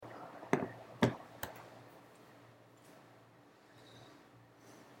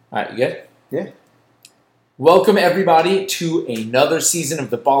All right, you good? Yeah. Welcome, everybody, to another season of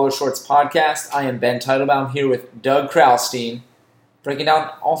the Baller Shorts podcast. I am Ben Teitelbaum here with Doug Kralstein, breaking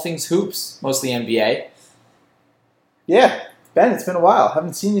down all things hoops, mostly NBA. Yeah. Ben, it's been a while.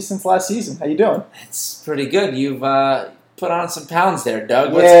 Haven't seen you since last season. How you doing? It's pretty good. You've put on some pounds there,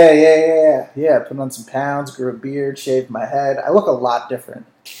 Doug. Yeah. Put on some pounds, grew a beard, shaved my head. I look a lot different.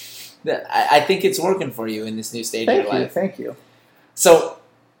 I think it's working for you in this new stage of your life. Thank you. So,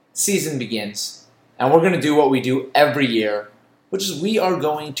 season begins, and we're going to do what we do every year, which is we are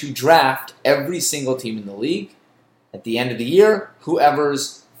going to draft every single team in the league. At the end of the year,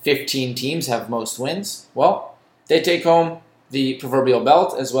 whoever's 15 teams have most wins, well, they take home the proverbial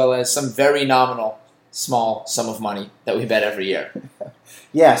belt as well as some very nominal small sum of money that we bet every year.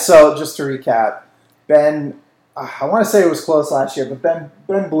 Yeah, so just to recap, Ben, I want to say it was close last year, but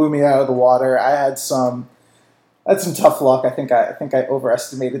Ben blew me out of the water. I had some tough luck. I think I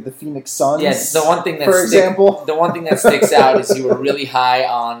overestimated the Phoenix Suns. Yes, the one thing that sticks out is you were really high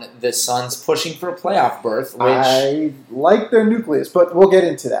on the Suns pushing for a playoff berth. Which I like their nucleus, but we'll get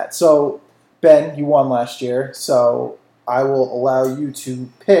into that. So, Ben, you won last year, so I will allow you to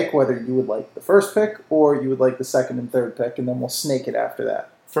pick whether you would like the first pick or you would like the second and third pick, and then we'll snake it after that.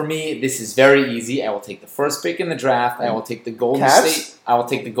 For me, this is very easy. I will take the first pick in the draft. I will take the Golden State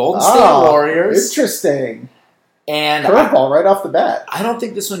Warriors. Interesting. And curveball right off the bat. I don't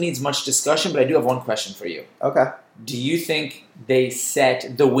think this one needs much discussion, but I do have one question for you. Okay. Do you think they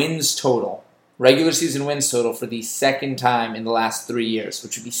set the wins total, regular season wins total, for the second time in the last 3 years,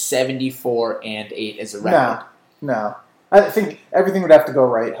 which would be 74-8 as a record? No. I think everything would have to go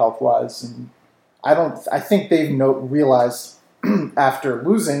right health-wise, and I think they've realized after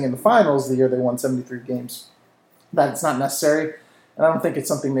losing in the finals the year they won 73 games that it's not necessary, and I don't think it's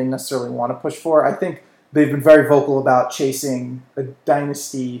something they necessarily want to push for. I think they've been very vocal about chasing a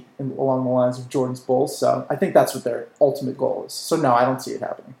dynasty along the lines of Jordan's Bulls, so I think that's what their ultimate goal is. So no, I don't see it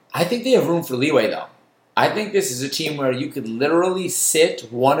happening. I think they have room for leeway, though. I think this is a team where you could literally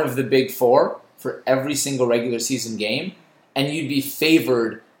sit one of the big four for every single regular season game, and you'd be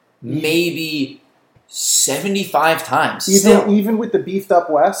favored maybe 75 times. Even with the beefed up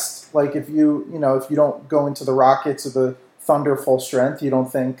West, like if you don't go into the Rockets or the Thunder full strength, you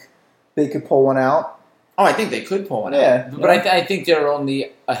don't think they could pull one out? Oh, I think they could pull one out. But I think there are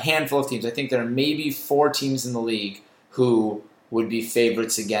only a handful of teams. I think there are maybe 4 teams in the league who would be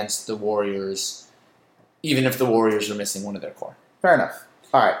favorites against the Warriors, even if the Warriors are missing one of their core. Fair enough.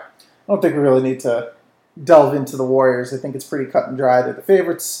 All right. I don't think we really need to delve into the Warriors. I think it's pretty cut and dry. They're the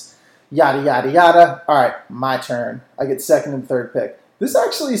favorites. Yada, yada, yada. All right, my turn. I get second and third pick. This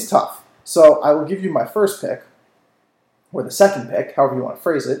actually is tough. So I will give you my first pick, or the second pick, however you want to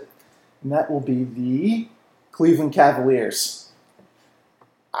phrase it, and that will be the Cleveland Cavaliers.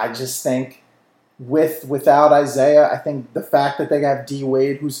 I just think without Isaiah, I think the fact that they have D.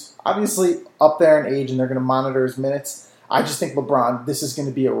 Wade, who's obviously up there in age and they're going to monitor his minutes, I just think LeBron, this is going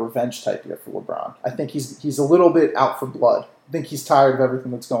to be a revenge type year for LeBron. I think he's a little bit out for blood. I think he's tired of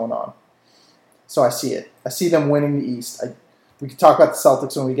everything that's going on. So I see it. I see them winning the East. We can talk about the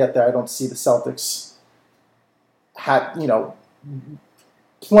Celtics when we get there. I don't see the Celtics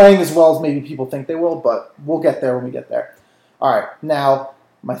playing as well as maybe people think they will, but we'll get there when we get there. All right, now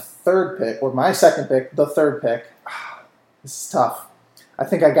my third pick, or my second pick, the third pick. This is tough. I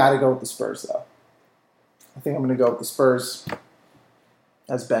think I got to go with the Spurs, though. I think I'm going to go with the Spurs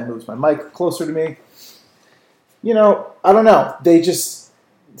as Ben moves my mic closer to me. I don't know. They just,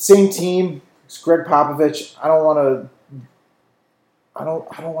 same team. It's Greg Popovich. I don't want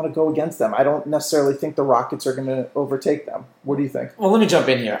to go against them. I don't necessarily think the Rockets are going to overtake them. What do you think? Well, let me jump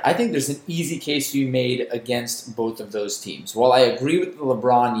in here. I think there's an easy case to be made against both of those teams. While I agree with the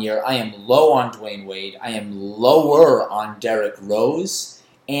LeBron year, I am low on Dwayne Wade. I am lower on Derrick Rose.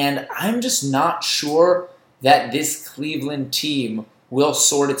 And I'm just not sure that this Cleveland team will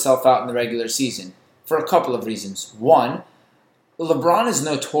sort itself out in the regular season for a couple of reasons. One, LeBron is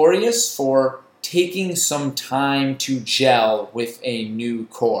notorious for taking some time to gel with a new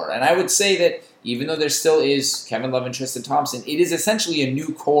core. And I would say that even though there still is Kevin Love and Tristan Thompson, it is essentially a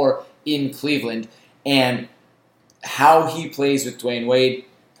new core in Cleveland. And how he plays with Dwayne Wade,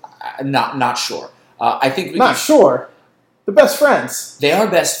 not sure. I think sure. They're best friends. They are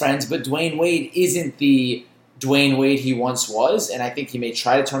best friends, but Dwayne Wade isn't the Dwayne Wade he once was, and I think he may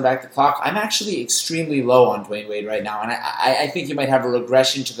try to turn back the clock. I'm actually extremely low on Dwayne Wade right now, and I think he might have a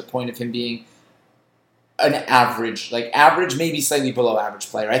regression to the point of him being an average, maybe slightly below average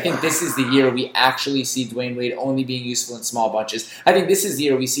player. I think this is the year we actually see Dwayne Wade only being useful in small bunches. I think this is the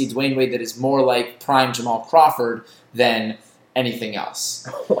year we see Dwayne Wade that is more like prime Jamal Crawford than anything else.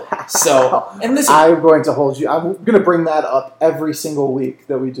 Wow. So, and listen, I'm going to hold you. I'm going to bring that up every single week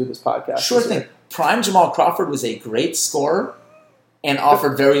that we do this podcast. Sure thing. Prime Jamal Crawford was a great scorer and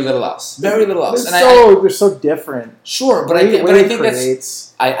offered very little else. Very little else. They're so different. Sure, but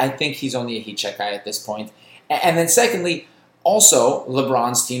I think he's only a heat check guy at this point. And then secondly, also,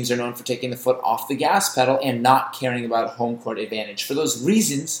 LeBron's teams are known for taking the foot off the gas pedal and not caring about home court advantage. For those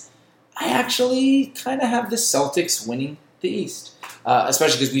reasons, I actually kind of have the Celtics winning the East,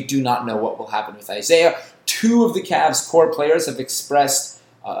 especially because we do not know what will happen with Isaiah. Two of the Cavs' core players have expressed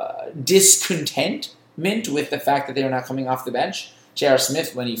discontentment with the fact that they are not coming off the bench. J.R.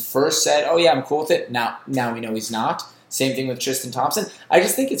 Smith, when he first said, "Oh yeah, I'm cool with it," now we know he's not. Same thing with Tristan Thompson. I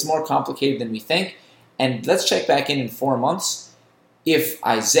just think it's more complicated than we think. And let's check back in 4 months. If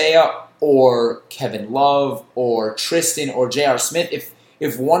Isaiah or Kevin Love or Tristan or J.R. Smith,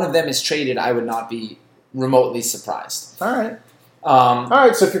 if one of them is traded, I would not be remotely surprised. All right. All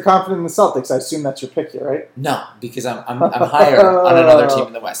right, so if you're confident in the Celtics, I assume that's your pick here, right? No, because I'm higher on another team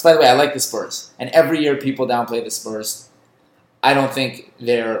in the West. By the way, I like the Spurs. And every year people downplay the Spurs. I don't think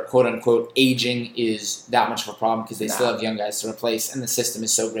their quote-unquote aging is that much of a problem because they still have young guys to replace, and the system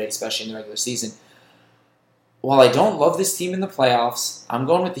is so great, especially in the regular season. While I don't love this team in the playoffs, I'm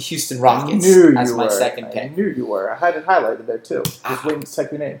going with the Houston Rockets as my second pick. I knew you were. I had it highlighted there, too. Just waiting to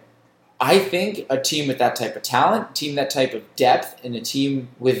type your name. I think a team with that type of talent, a team that type of depth, and a team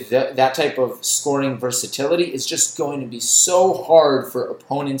with that type of scoring versatility is just going to be so hard for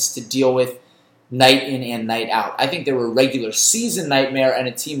opponents to deal with night in and night out. I think they were a regular season nightmare and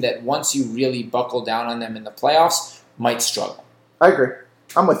a team that once you really buckle down on them in the playoffs might struggle. I agree.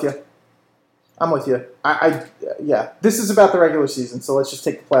 I'm with you. Yeah. This is about the regular season, so let's just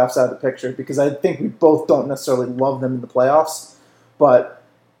take the playoffs out of the picture because I think we both don't necessarily love them in the playoffs. But,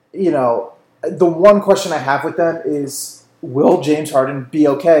 the one question I have with them is, will James Harden be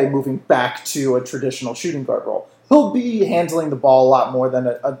okay moving back to a traditional shooting guard role? He'll be handling the ball a lot more than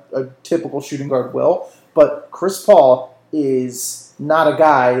a typical shooting guard will, but Chris Paul is not a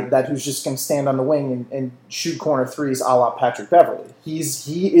guy who's just going to stand on the wing and shoot corner threes a la Patrick Beverley. He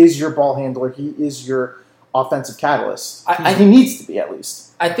is your ball handler. He is your offensive catalyst. He needs to be, at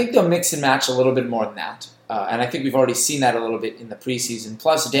least. I think they'll mix and match a little bit more than that, and I think we've already seen that a little bit in the preseason.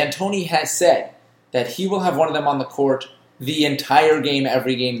 Plus, D'Antoni has said that he will have one of them on the court the entire game,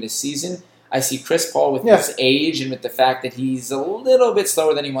 every game this season. I see Chris Paul with his age and with the fact that he's a little bit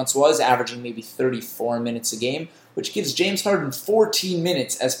slower than he once was, averaging maybe 34 minutes a game, which gives James Harden 14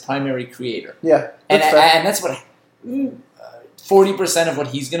 minutes as primary creator. Yeah, and that's what 40% of what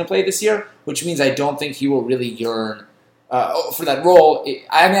he's going to play this year, which means I don't think he will really yearn for that role.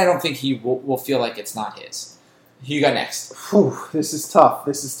 I don't think he will feel like it's not his. Who you got next? This is tough,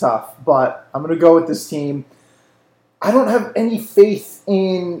 but I'm going to go with this team. I don't have any faith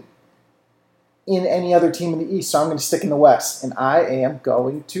in any other team in the East, so I'm going to stick in the West, and I am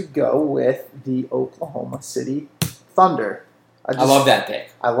going to go with the Oklahoma City Thunder. I love that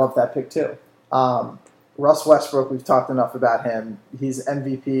pick. I love that pick, too. Russ Westbrook, we've talked enough about him. He's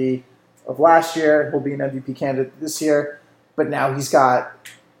MVP of last year. He'll be an MVP candidate this year, but now he's got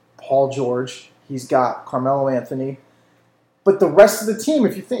Paul George. He's got Carmelo Anthony. But the rest of the team,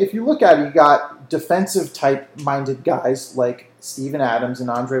 if you look at it, you got defensive-type-minded guys like Steven Adams and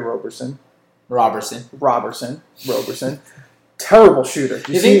Andre Roberson. Terrible shooter.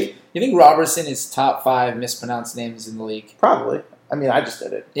 You think Roberson is top 5 mispronounced names in the league? Probably. I mean, I just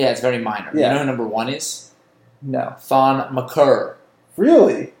did it. Yeah, it's very minor. Yeah. You know who number 1 is? No. Thon Maker.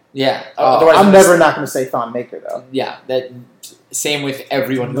 Really? Yeah. I'm never not going to say Thon Maker, though. Yeah. Same with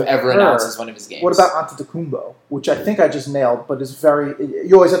everyone who ever announces one of his games. What about Antetokounmpo, which I think I just nailed, but is very...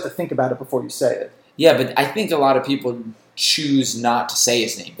 You always have to think about it before you say it. Yeah, but I think a lot of people choose not to say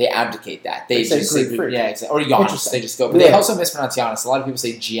his name. They abdicate that. They just say Greek. Yeah, exactly. Or Giannis. They just go. But they also mispronounce Giannis. A lot of people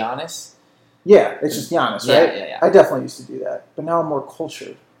say Giannis. Yeah, it's just Giannis, right? Yeah. I definitely used to do that, but now I'm more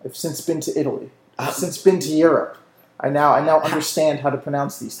cultured. I've since been to Italy. I've since been to Europe. I now understand how to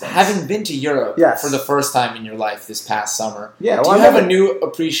pronounce these things. Having been to Europe for the first time in your life this past summer, do you have a new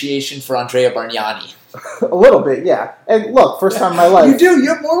appreciation for Andrea Bargnani? A little bit, yeah. And look, first time in my life. You do? You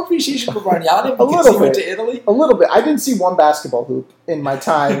have more appreciation for Bargnani because you went to Italy? A little bit. I didn't see one basketball hoop in my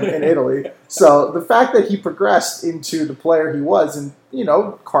time in Italy. So the fact that he progressed into the player he was and,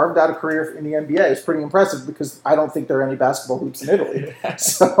 carved out a career in the NBA is pretty impressive because I don't think there are any basketball hoops in Italy.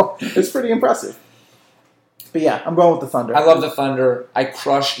 So it's pretty impressive. But yeah, I'm going with the Thunder. I love the Thunder. I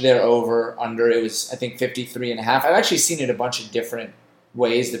crushed their over-under. It was, I think, 53.5. I've actually seen it a bunch of different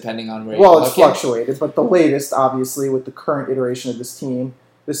ways depending on where you're looking. Well, it's fluctuated, but the latest, obviously, with the current iteration of this team,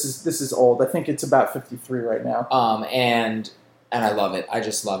 this is old. I think it's about 53 right now. And And I love it. I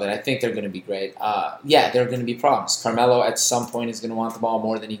just love it. I think they're going to be great. Yeah, there are going to be problems. Carmelo at some point is going to want the ball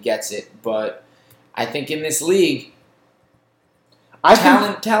more than he gets it. But I think in this league,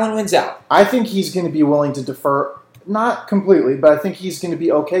 talent wins out. I think he's going to be willing to defer, not completely, but I think he's going to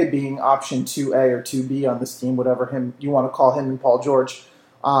be okay being option 2A or 2B on this team, whatever you want to call him and Paul George.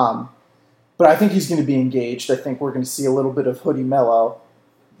 But I think he's going to be engaged. I think we're going to see a little bit of Hoodie Mello.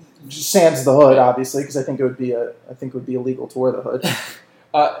 Sans the hood, obviously, because I think it would be illegal to wear the hood.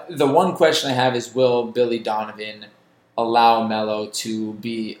 The one question I have is, will Billy Donovan allow Melo to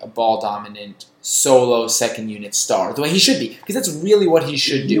be a ball-dominant, solo, second-unit star, the way he should be? Because that's really what he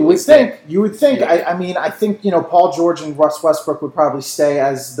should do. You would think. Yeah. I think Paul George and Russ Westbrook would probably stay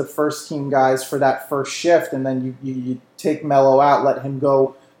as the first-team guys for that first shift, and then you take Melo out, let him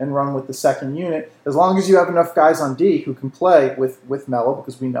go and run with the second unit. As long as you have enough guys on D who can play with Melo,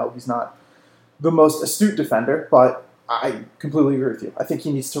 because we know he's not the most astute defender, but I completely agree with you. I think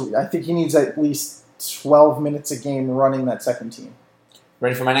he needs at least 12 minutes a game running that second team.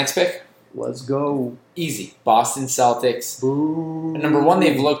 Ready for my next pick? Let's go. Easy. Boston Celtics. Boo. Number one,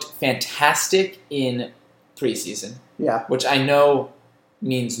 they've looked fantastic in preseason. Yeah. Which I know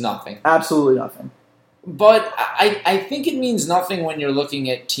means nothing. Absolutely nothing. But I think it means nothing when you're looking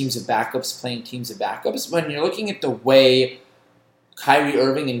at teams of backups playing teams of backups. When you're looking at the way Kyrie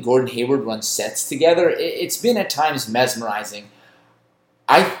Irving and Gordon Hayward run sets together, it's been at times mesmerizing.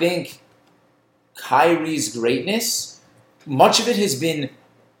 I think Kyrie's greatness, much of it has been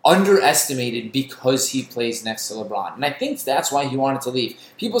underestimated because he plays next to LeBron. And I think that's why he wanted to leave.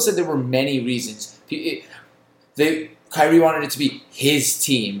 People said there were many reasons. Kyrie wanted it to be his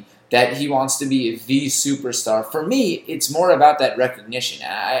team, that he wants to be the superstar. For me, it's more about that recognition.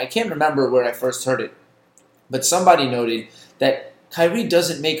 I can't remember where I first heard it, but somebody noted that Kyrie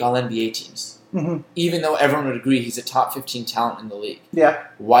doesn't make All-NBA teams, even though everyone would agree he's a top 15 talent in the league. Yeah.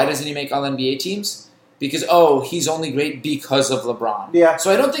 Why doesn't he make All-NBA teams? Because, he's only great because of LeBron. Yeah. So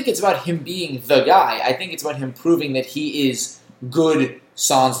I don't think it's about him being the guy. I think it's about him proving that he is good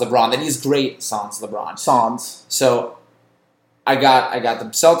sans LeBron, that he's great sans LeBron. Sans. So I got the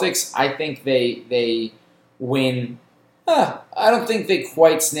Celtics. I think they win. I don't think they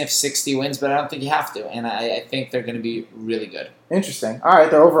quite sniff 60 wins, but I don't think you have to. And I think they're going to be really good. Interesting. All right,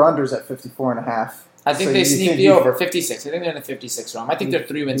 their over-under's at 54.5. I think they sneak the over, 56. I think they're in the 56 realm. I think they're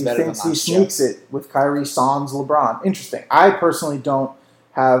 3 wins better than last year. He sneaks it with Kyrie, sans, LeBron. Interesting. I personally don't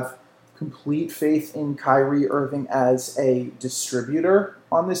have complete faith in Kyrie Irving as a distributor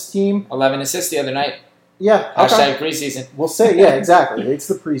on this team. 11 assists the other night. Yeah. Hashtag preseason. We'll see. Yeah, exactly. It's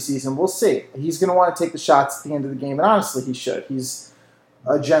the preseason. We'll see. He's going to want to take the shots at the end of the game, and honestly, he should. He's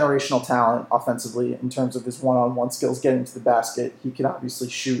a generational talent offensively in terms of his one-on-one skills, getting to the basket. He can obviously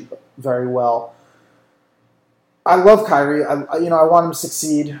shoot very well. I love Kyrie. I want him to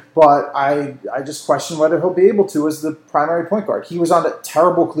succeed, but I just question whether he'll be able to as the primary point guard. He was on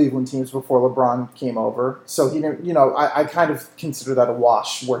terrible Cleveland teams before LeBron came over, so he didn't. I kind of consider that a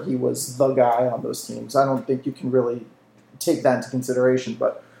wash where he was the guy on those teams. I don't think you can really take that into consideration,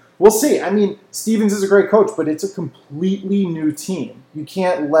 but we'll see. I mean, Stevens is a great coach, but it's a completely new team. You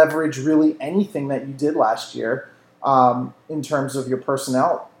can't leverage really anything that you did last year in terms of your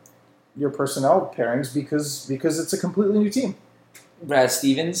personnel pairings because it's a completely new team. Brad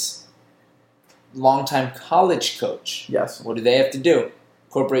Stevens, longtime college coach. Yes. What do they have to do?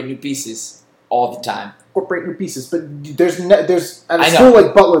 Incorporate new pieces all the time. Incorporate new pieces, but there's at a school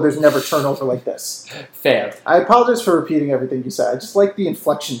like Butler, there's never turnover like this. Fair. I apologize for repeating everything you said. I just like the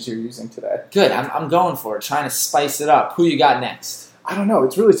inflections you're using today. Good. I'm going for it. Trying to spice it up. Who you got next? I don't know.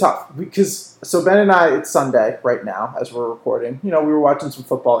 It's really tough because Ben and I, it's Sunday right now as we're recording. We were watching some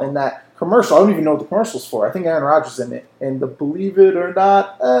football in that commercial. I don't even know what the commercial's for. I think Aaron Rodgers is in it. And the Believe It or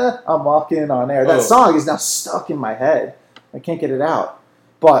Not, I'm walking on air. That song is now stuck in my head. I can't get it out.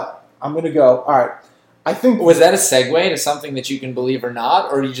 But I'm going to go. All right. I think. Was that a segue to something that you can believe or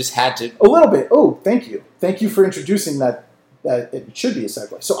not, or you just had to? A little bit. Oh, thank you. Thank you for introducing that. That it should be a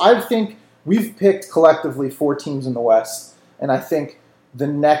segue. So I think we've picked collectively 4 teams in the West, and I think the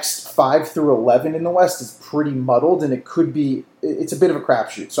next 5 through 11 in the West is pretty muddled, and it's a bit of a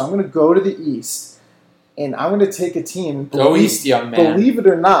crapshoot. So I'm going to go to the East, and I'm going to take a team. Go East, young man. Believe it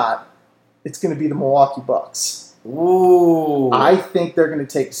or not, it's going to be the Milwaukee Bucks. Ooh. I think they're going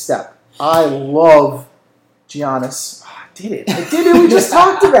to take a step. I love Giannis. Oh, I did it. We just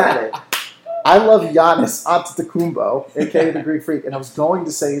talked about it. I love Giannis Antetokounmpo, a.k.a. the Greek Freak, and I was going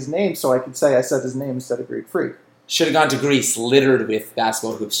to say his name so I could say I said his name instead of Greek Freak. Should have gone to Greece, littered with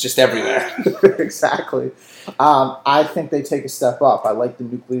basketball hoops, just everywhere. Exactly. I think they take a step up. I like the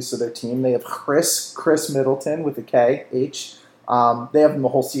nucleus of their team. They have Chris Middleton with a K, H, They have him the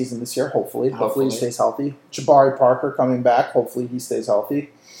whole season this year, hopefully. Hopefully he stays healthy. Jabari Parker coming back. Hopefully he stays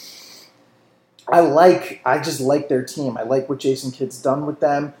healthy. I just like their team. I like what Jason Kidd's done with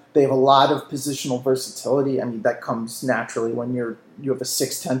them. They have a lot of positional versatility. I mean, that comes naturally when you have a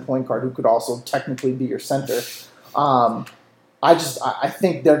 6'10" point guard who could also technically be your center. I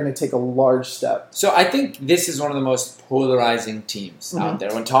think they're going to take a large step. So I think this is one of the most polarizing teams out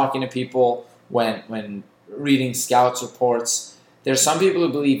there. When talking to people, when reading scouts reports, there's some people who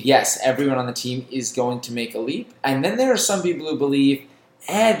believe, yes, everyone on the team is going to make a leap. And then there are some people who believe,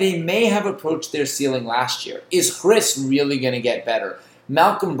 they may have approached their ceiling last year. Is Chris really going to get better?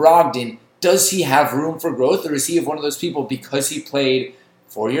 Malcolm Brogdon, does he have room for growth, or is he one of those people, because he played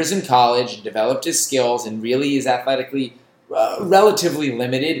 4 years in college and developed his skills and really is athletically relatively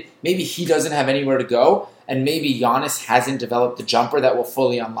limited, maybe he doesn't have anywhere to go, and maybe Giannis hasn't developed the jumper that will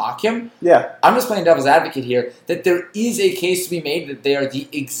fully unlock him? Yeah. I'm just playing devil's advocate here, that there is a case to be made that they are the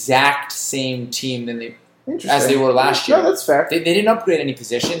exact same team as they were last year. No, that's fair. They didn't upgrade any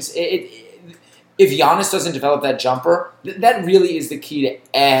positions. If Giannis doesn't develop that jumper, that really is the key to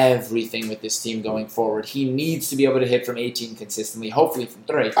everything with this team going forward. He needs to be able to hit from 18 consistently, hopefully from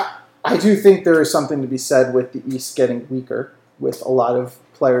 3. I do think there is something to be said with the East getting weaker, with a lot of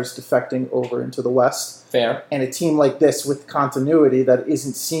players defecting over into the West. Fair. And a team like this with continuity that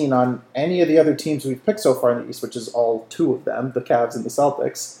isn't seen on any of the other teams we've picked so far in the East, which is all 2 of them, the Cavs and the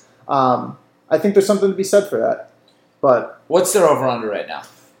Celtics. I think there's something to be said for that. But what's their over-under right now?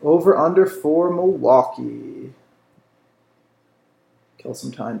 Over-under for Milwaukee. Kill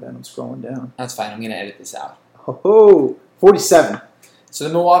some time, Ben. I'm scrolling down. That's fine. I'm going to edit this out. 47. So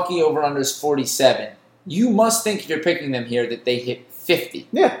the Milwaukee over-under is 47. You must think, if you're picking them here, that they hit 50.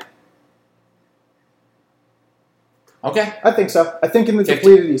 Yeah. Okay. I think so. I think in the 50.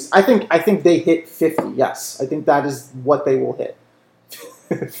 depleted East. I think they hit 50, yes. I think that is what they will hit.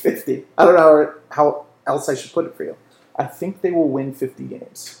 50. I don't know how else I should put it for you. I think they will win 50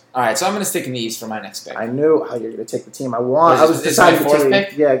 games. All right, so I'm going to stick in the East for my next pick. I know how you're going to take the team I want. I was deciding to fourth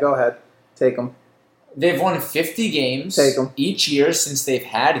pick? Yeah, go ahead. Take them. They've won 50 games each year since they've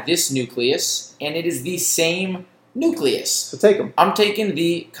had this nucleus, and it is the same nucleus. So take them. I'm taking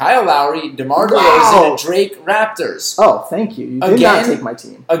the Kyle Lowry, DeMar DeRozan, Drake Raptors. Oh, thank you. You did not take my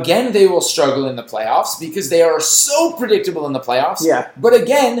team. Again, they will struggle in the playoffs because they are so predictable in the playoffs. Yeah. But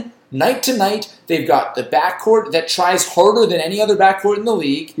again, night to night, they've got the backcourt that tries harder than any other backcourt in the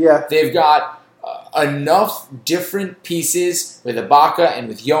league. Yeah. They've got enough different pieces with Ibaka and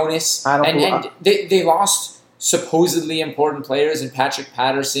with Jonas. And they lost supposedly important players in Patrick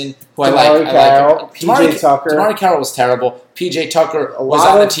Patterson, who DeMarre Carroll, PJ Tucker. DeMarre Carroll was terrible. PJ Tucker was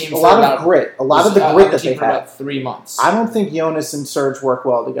on the team for about grit. A lot of the grit that they had. About 3 months. I don't think Jonas and Serge work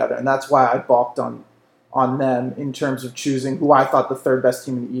well together, and that's why I balked on them in terms of choosing who I thought the third best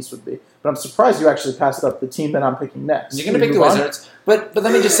team in the East would be. But I'm surprised you actually passed up the team that I'm picking next. You're going to pick the Wizards. But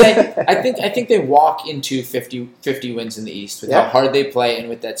let me just say, I think they walk into 50 wins in the East with how hard they play and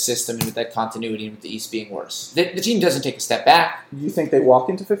with that system and with that continuity and with the East being worse. The team doesn't take a step back. You think they walk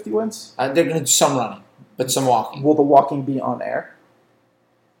into 50 wins? They're going to do some running, but some walking. Will the walking be on air?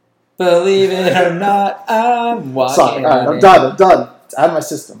 Believe it or not, I'm walking. Sorry, all right, I'm done. It's out of my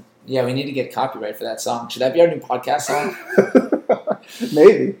system. Yeah, we need to get copyright for that song. Should that be our new podcast song?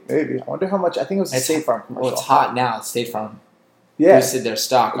 Maybe. I wonder how much. I think it was a State Farm commercial. Well, it's hot now. It's State Farm. Yeah. Boosted their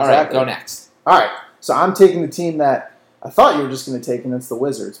stock. Exactly. All right, go next. All right, so I'm taking the team that I thought you were just going to take, and it's the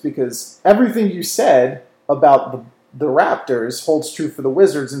Wizards, because everything you said about the Raptors holds true for the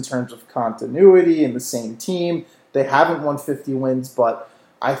Wizards in terms of continuity and the same team. They haven't won 50 wins, but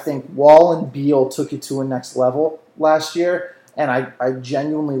I think Wall and Beal took it to a next level last year. And I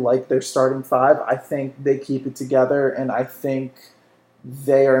genuinely like their starting 5. I think they keep it together, and I think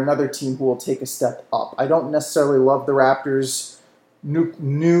they are another team who will take a step up. I don't necessarily love the Raptors'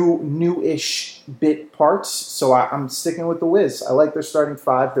 new-ish bit parts, so I'm sticking with the Wiz. I like their starting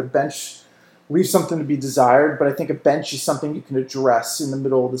 5. Their bench leaves something to be desired, but I think a bench is something you can address in the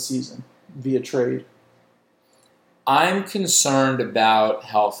middle of the season via trade. I'm concerned about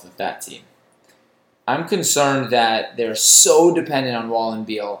health of that team. I'm concerned that they're so dependent on Wall and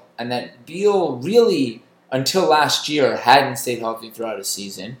Beal, and that Beal really, until last year, hadn't stayed healthy throughout a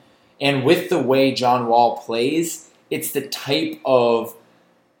season. And with the way John Wall plays, it's the type of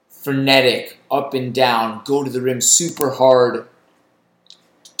frenetic, up and down, go to the rim super hard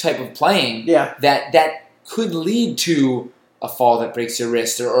type of playing that could lead to a fall that breaks your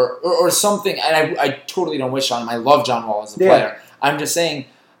wrist or something. And I totally don't wish on him. I love John Wall as a player. I'm just saying,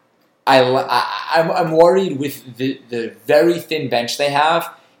 I'm worried with the very thin bench they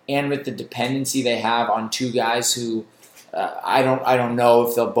have and with the dependency they have on 2 guys who I don't know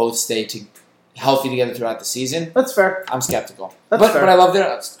if they'll both stay healthy together throughout the season. That's fair. I'm skeptical. That's but fair. But I love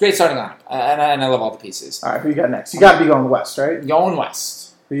their great starting lineup, and I love all the pieces. All right, who you got next? You got to be going West, right? Going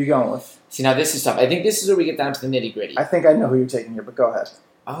West. Who you going with? See, now this is tough. I think this is where we get down to the nitty-gritty. I think I know who you're taking here, but go ahead.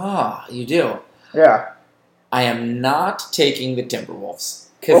 Ah, you do. Yeah. I am not taking the Timberwolves.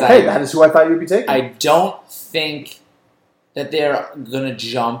 Okay, that is who I thought you'd be taking. I don't think that they're going to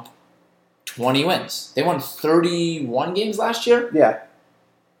jump 20 wins. They won 31 games last year. Yeah.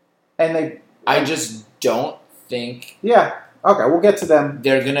 And I just don't think. Yeah. Okay, we'll get to them.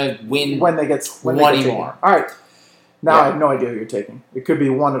 They're going to win when they get 20 more. All right. Now I have no idea who you're taking. It could be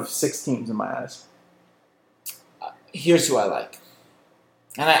one of 6 teams in my eyes. Here's who I like.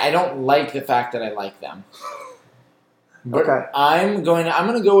 And I don't like the fact that I like them. But okay. I'm going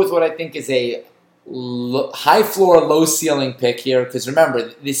to go with what I think is a high floor, low ceiling pick here. Because remember,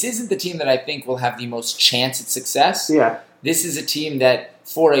 this isn't the team that I think will have the most chance at success. Yeah. This is a team that,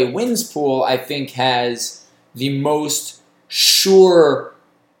 for a wins pool, I think has the most sure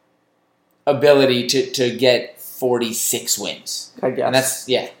ability to get 46 wins. I guess. And that's,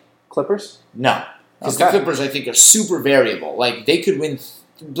 Clippers? No. Because the Clippers, I think, are super variable. Like, they could win.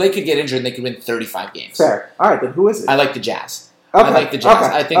 Blake could get injured and they could win 35 games. Fair. All right, then who is it? I like the Jazz. Okay. I like the Jazz.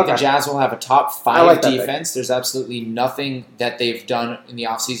 Okay. I think the Jazz will have a top 5 defense. There's absolutely nothing that they've done in the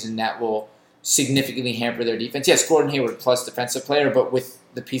offseason that will significantly hamper their defense. Yes, Gordon Hayward plus defensive player, but with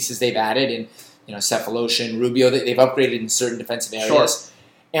the pieces they've added in, Cephaloshin, Rubio, they've upgraded in certain defensive areas.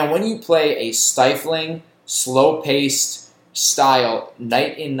 Sure. And when you play a stifling, slow-paced style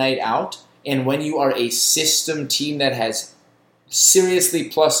night in, night out, and when you are a system team that has seriously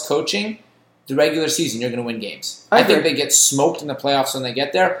plus coaching, the regular season, you're going to win games. I think they get smoked in the playoffs when they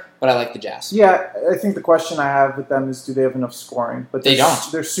get there, but I like the Jazz. Yeah, I think the question I have with them is, do they have enough scoring? But they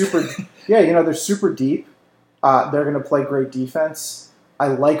don't. They're super. They're super deep. They're going to play great defense. I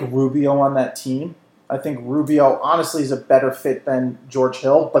like Rubio on that team. I think Rubio, honestly, is a better fit than George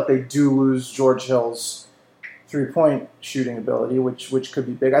Hill, but they do lose George Hill's three-point shooting ability, which could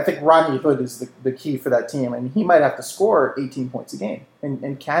be big. I think Rodney Hood is the key for that team, and he might have to score 18 points a game.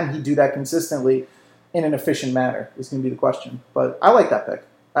 And can he do that consistently in an efficient manner is going to be the question. But I like that pick.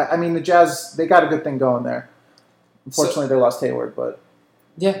 I mean, the Jazz, they got a good thing going there. Unfortunately, they lost Hayward, but...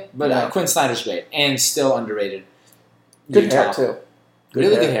 Yeah, but Quinn Snyder's great, and still underrated. Good hair, too.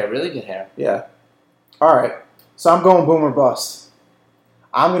 Really good hair. Yeah. All right. So I'm going boom or bust.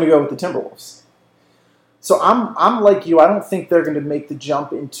 I'm going to go with the Timberwolves. So I'm like you. I don't think they're going to make the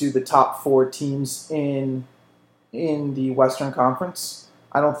jump into the top 4 teams in the Western Conference.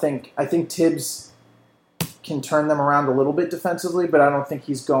 I think Tibbs can turn them around a little bit defensively, but I don't think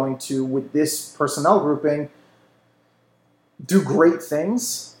he's going to, with this personnel grouping, do great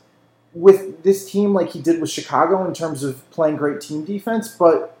things with this team like he did with Chicago in terms of playing great team defense.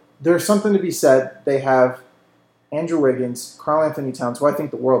 But there's something to be said. They have Andrew Wiggins, Karl Anthony Towns, who I think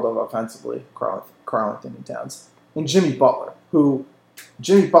the world of offensively, Karl Anthony Towns, and Jimmy Butler,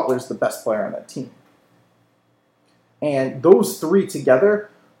 Jimmy Butler's the best player on that team. And those 3 together,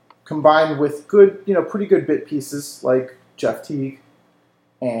 combined with good, pretty good bit pieces like Jeff Teague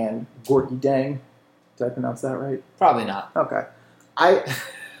and Gorgie Deng. Did I pronounce that right? Probably not. Okay.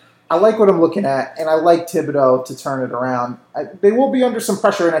 I like what I'm looking at, and I like Thibodeau to turn it around. They will be under some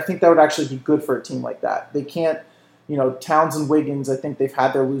pressure, and I think that would actually be good for a team like that. They can't, Towns and Wiggins, I think they've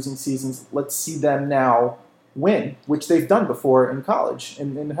had their losing seasons. Let's see them now win, which they've done before in college,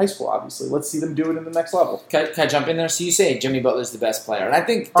 in high school, obviously. Let's see them do it in the next level. Can I jump in there? So you say Jimmy Butler's the best player, and I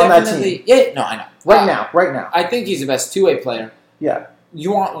think on definitely... that team. Yeah, no, I know. Right now. I think he's the best two-way player. Yeah.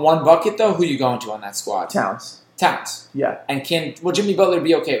 You want one bucket, though? Who are you going to on that squad? Towns. Yeah. And will Jimmy Butler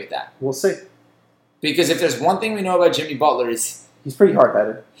be okay with that? We'll see. Because if there's one thing we know about Jimmy Butler is... He's pretty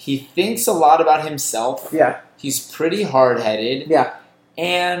hard-headed. He thinks a lot about himself. Yeah. He's pretty hard-headed. Yeah.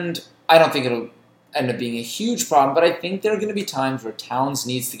 And I don't think it'll end up being a huge problem, but I think there are going to be times where Towns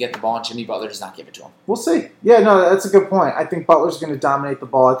needs to get the ball and Jimmy Butler does not give it to him. We'll see. Yeah, no, that's a good point. I think Butler's going to dominate the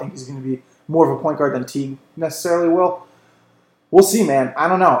ball. I think he's going to be more of a point guard than Teague necessarily will. We'll see, man. I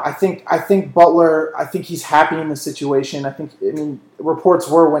don't know. I think Butler, I think he's happy in the situation. Reports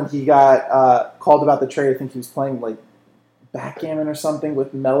were when he got called about the trade, I think he was playing like backgammon or something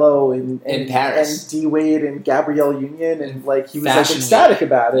with Melo and Paris. And D Wade and Gabrielle Union, and like he was Fashion ecstatic Week.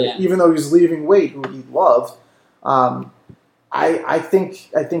 about it, Yeah. even though he was leaving Wade, who he loved. I think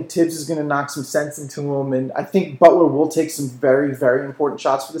Tibbs is going to knock some sense into him, and I think Butler will take some very, very important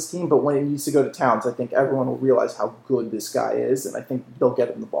shots for this team, but when it needs to go to Towns, I think everyone will realize how good this guy is, and I think they'll get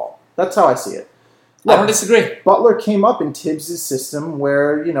him the ball. That's how I see it. I don't disagree. Butler came up in Tibbs' system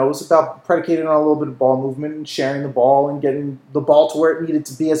where, it was about predicated on a little bit of ball movement and sharing the ball and getting the ball to where it needed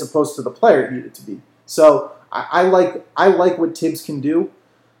to be as opposed to the player it needed to be. So I like what Tibbs can do.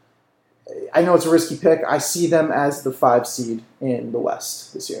 I know it's a risky pick. I see them as the 5 seed in the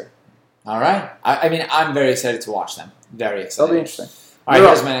West this year. All right. I'm very excited to watch them. Very excited. That'll be interesting. All right,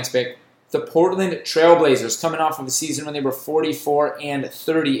 here's my next pick. The Portland Trailblazers, coming off of a season when they were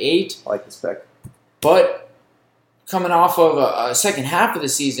 44-38. I like this pick. But coming off of a second half of the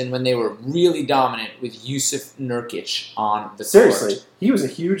season when they were really dominant with Yusuf Nurkic on the court. Seriously, he was a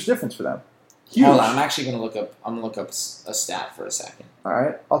huge difference for them. Huge. Hold on, I'm actually going to look up. I'm going to look up a stat for a second. All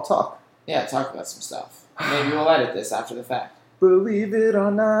right, I'll talk. Yeah, talk about some stuff. Maybe we'll edit this after the fact. Believe it or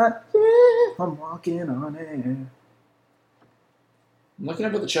not, yeah, I'm walking on air. I'm looking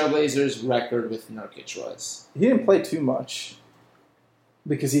up what the Trailblazers' record with Nurkic was. He didn't play too much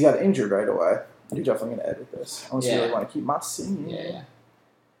because he got injured right away. You're definitely going to edit this. Unless you really want to keep my singing. Yeah.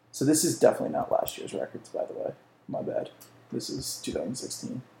 So this is definitely not last year's records, by the way. My bad. This is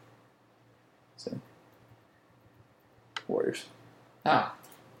 2016. So, Warriors. Oh.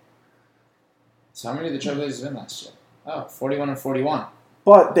 So how many did the Trailblazers win last year? Oh, 41-41.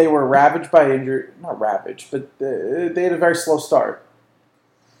 But they were ravaged by injury. Not ravaged, but they had a very slow start.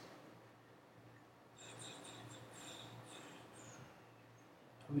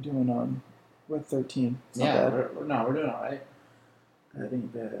 How are we doing on... We're at 13. It's not bad. We're doing all right. That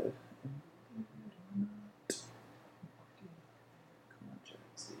ain't bad. Come on,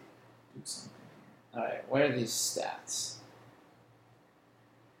 Jackson. Do something. All right, where are these stats?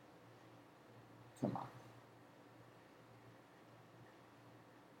 Come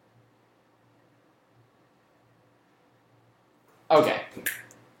on. Okay.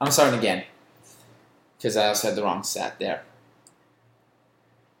 I'm starting again. Because I also had the wrong stat there.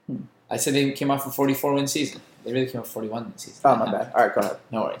 I said they came off a 44-win season. They really came off 41-win season. Oh, my bad. All right, go ahead.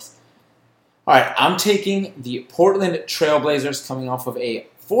 No worries. All right, I'm taking the Portland Trailblazers coming off of a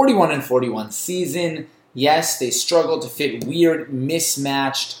 41-41 season. Yes, they struggled to fit weird,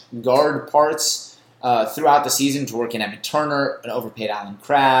 mismatched guard parts throughout the season to work in Evan Turner, an overpaid Allen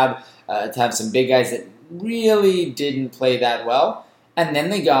Crabbe, to have some big guys that really didn't play that well. And then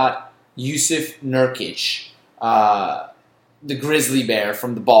they got Yusuf Nurkic, the Grizzly Bear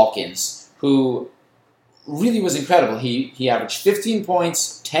from the Balkans, who really was incredible. He averaged 15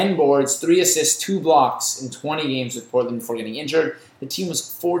 points, 10 boards, 3 assists, 2 blocks in 20 games with Portland before getting injured. The team was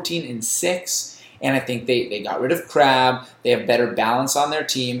 14-6, and I think they got rid of Crabbe. They have better balance on their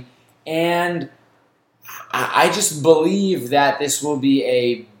team, and I just believe that this will be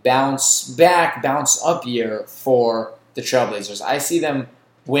a bounce up year for the Trailblazers. I see them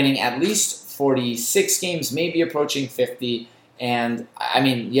winning at least 46 games, maybe approaching 50. And,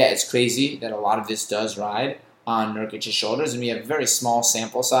 it's crazy that a lot of this does ride on Nurkic's shoulders, and we have a very small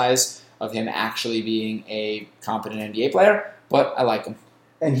sample size of him actually being a competent NBA player, but I like him.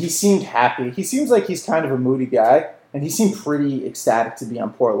 And he seemed happy. He seems like he's kind of a moody guy, and he seemed pretty ecstatic to be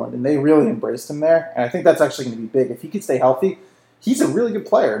on Portland, and they really embraced him there, and I think that's actually going to be big. If he could stay healthy, he's a really good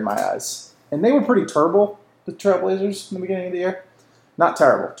player in my eyes. And they were pretty terrible, the Trailblazers, in the beginning of the year. Not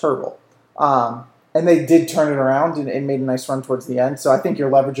terrible, terrible. And they did turn it around and made a nice run towards the end. So I think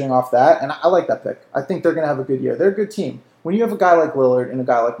you're leveraging off that. And I like that pick. I think they're going to have a good year. They're a good team. When you have a guy like Lillard and a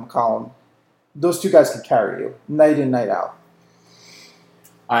guy like McCollum, those two guys can carry you night in, night out.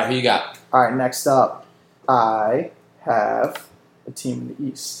 All right, who you got? All right, next up, I have a team in the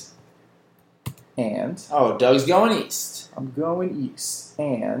East. And... Oh, Doug's going East. I'm going East.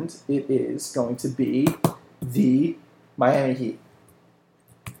 And it is going to be the Miami Heat.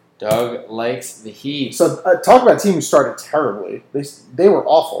 Doug likes the Heat. So talk about a team who started terribly. They were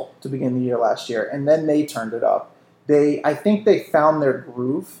awful to begin the year last year, and then they turned it up. I think they found their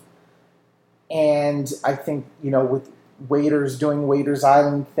groove, and I think, with Waiters doing Waiters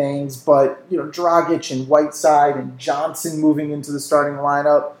Island things, but, Dragic and Whiteside and Johnson moving into the starting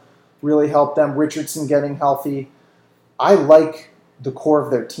lineup really helped them. Richardson getting healthy. I like the core of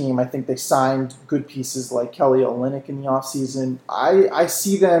their team. I think they signed good pieces like Kelly Olynyk in the offseason. I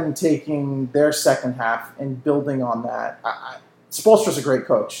see them taking their second half and building on that. Spoelstra's a great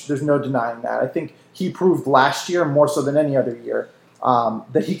coach. There's no denying that. I think he proved last year, more so than any other year,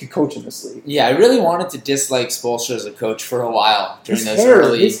 that he could coach in this league. Yeah, I really wanted to dislike Spoelstra as a coach for a while during His hair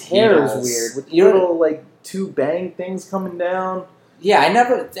is weird with little, 2 bang things coming down. Yeah,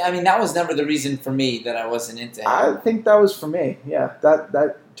 that was never the reason for me that I wasn't into him. I think that was for me. Yeah,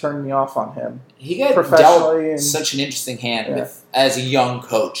 that turned me off on him. He got dealt such an interesting hand as a young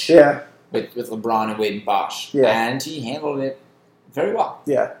coach. Yeah. With LeBron and Wade and Bosh. Yeah. And he handled it very well.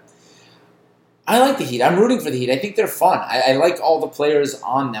 Yeah. I like the Heat. I'm rooting for the Heat. I think they're fun. I like all the players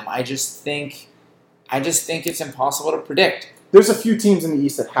on them. I just think it's impossible to predict. There's a few teams in the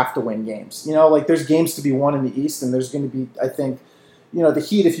East that have to win games. Like there's games to be won in the East, and there's going to be, I think, the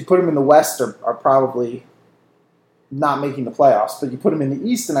Heat, if you put them in the West, are probably not making the playoffs. But you put them in the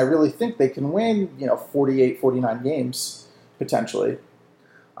East, and I really think they can win, 48, 49 games, potentially.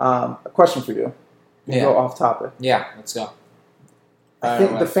 A question for you. Go off topic. Yeah, let's go. I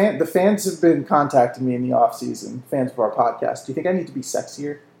think the fans have been contacting me in the off-season, fans of our podcast. Do you think I need to be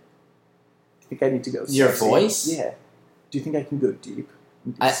sexier? Do you think I need to go sexy? Your voice? Yeah. Do you think I can go deep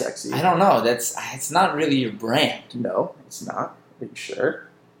and be sexy? I don't know. It's not really your brand. No, it's not. Are you sure?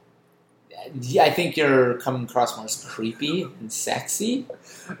 Yeah, I think you're coming across more as creepy and sexy.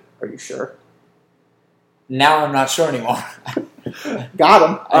 Are you sure? Now I'm not sure anymore. Got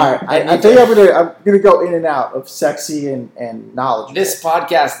him. All right. I think I'm gonna go in and out of sexy and knowledgeable. This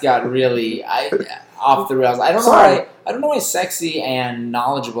podcast got really off the rails. I don't know why sexy and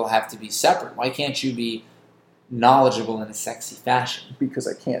knowledgeable have to be separate. Why can't you be knowledgeable in a sexy fashion? Because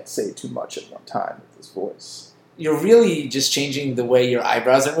I can't say too much at one time with this voice. You're really just changing the way your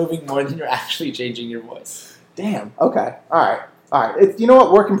eyebrows are moving more than you're actually changing your voice. Damn. Okay. All right. You know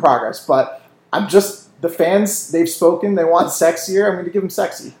what? Work in progress. But I'm just... The fans, they've spoken. They want sexier. I'm going to give them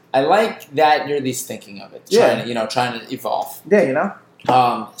sexy. I like that you're at least thinking of it. Trying to evolve.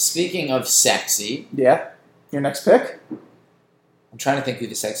 Yeah, Speaking of sexy. Yeah. Your next pick? I'm trying to think who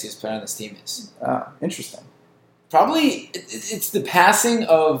the sexiest player on this team is. Interesting. Probably it's the passing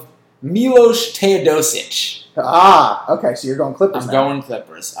of Milos Teodosic. Okay. So you're going Clippers I'm going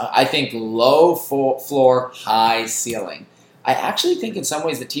Clippers. I think low floor, high ceiling. I actually think in some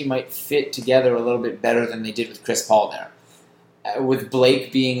ways the team might fit together a little bit better than they did with Chris Paul there. With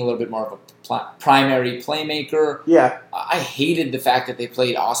Blake being a little bit more of a primary playmaker. Yeah. I hated the fact that they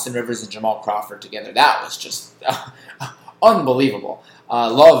played Austin Rivers and Jamal Crawford together. That was just unbelievable.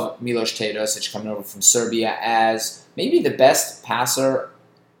 Love Milos Teodosic coming over from Serbia as maybe the best passer.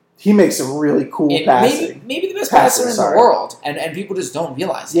 He makes a really cool passing. Maybe the best passer in the world, and people just don't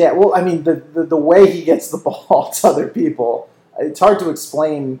realize it. Yeah, well, I mean, the way he gets the ball to other people, it's hard to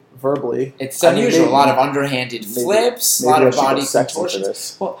explain verbally. It's unusual. A lot of underhanded flips, a lot of body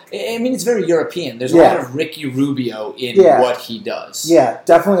contortions. Well, I mean, it's very European. There's a lot of Ricky Rubio in what he does. Yeah,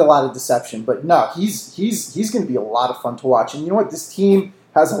 definitely a lot of deception. But no, he's going to be a lot of fun to watch. And you know what? This team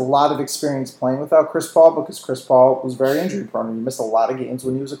has a lot of experience playing without Chris Paul because Chris Paul was very injury prone and he missed a lot of games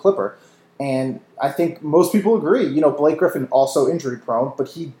when he was a Clipper. And I think most people agree. Blake Griffin also injury prone, but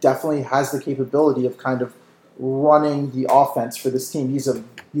he definitely has the capability of kind of running the offense for this team. He's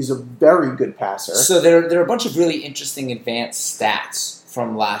a very good passer. So there are a bunch of really interesting advanced stats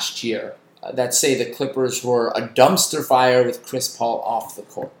from last year that say the Clippers were a dumpster fire with Chris Paul off the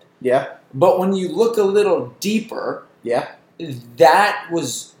court. Yeah. But when you look a little deeper, that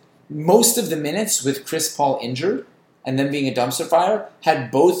was most of the minutes with Chris Paul injured and then being a dumpster fire had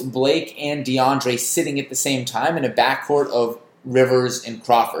both Blake and DeAndre sitting at the same time in a backcourt of Rivers and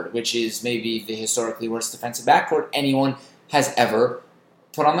Crawford, which is maybe the historically worst defensive backcourt anyone has ever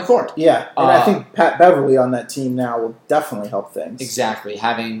put on the court. Yeah, and I think Pat Beverly on that team now will definitely help things. Exactly,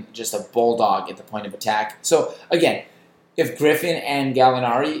 having just a bulldog at the point of attack. So, again, if Griffin and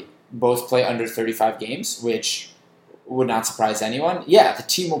Gallinari both play under 35 games, which would not surprise anyone, the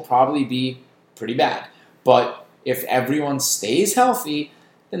team will probably be pretty bad. But if everyone stays healthy,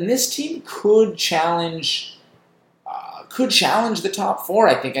 then this team could challenge the top four,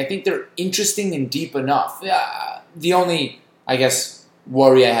 I think. I think they're interesting and deep enough. The only, I guess,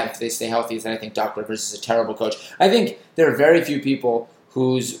 worry I have if they stay healthy is that I think Doc Rivers is a terrible coach. I think there are very few people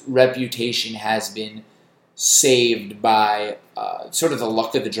whose reputation has been saved by sort of the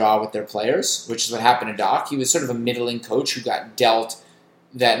luck of the draw with their players, which is what happened to Doc. He was sort of a middling coach who got dealt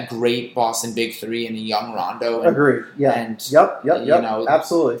that great Boston Big Three and a young Rondo. Agreed. Yeah. And, yep.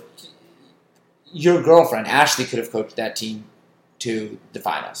 Absolutely. Your girlfriend, Ashley, could have coached that team to the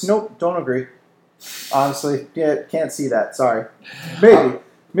finals. Nope, don't agree. Honestly, can't see that. Sorry. Maybe.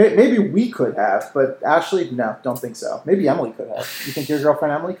 Maybe we could have, but Ashley, no, don't think so. Maybe Emily could have. You think your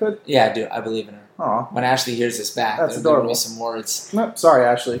girlfriend Emily could? Yeah, I do. I believe in her. Aww. When Ashley hears this back, that's there'll adorable. be some words. No, sorry,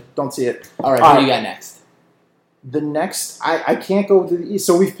 Ashley. Don't see it. All right, who do you got next? The next, I can't go to the East.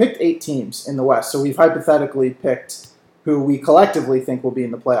 So we've picked 8 teams in the West. So we've hypothetically picked who we collectively think will be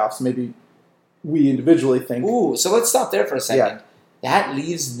in the playoffs. Maybe we individually think. Ooh, so let's stop there for a second. Yeah. That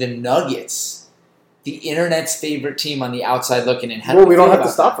leaves the Nuggets, the internet's favorite team on the outside looking in. Well, we don't have to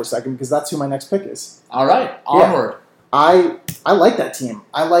stop for a second because that's who my next pick is. All right, onward. Yeah. I like that team.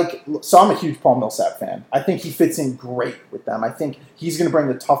 I'm a huge Paul Millsap fan. I think he fits in great with them. I think he's going to bring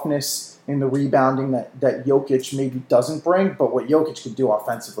the toughness in the rebounding that Jokic maybe doesn't bring, but what Jokic can do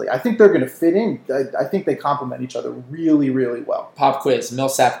offensively. I think they're going to fit in. I think they complement each other really, really well. Pop quiz,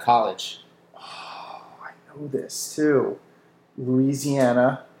 Millsap College. Oh, I know this too.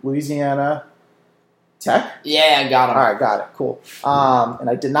 Louisiana Tech? Yeah, got him. All right, got it. Cool. And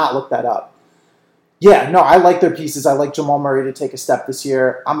I did not look that up. Yeah, no, I like their pieces. I like Jamal Murray to take a step this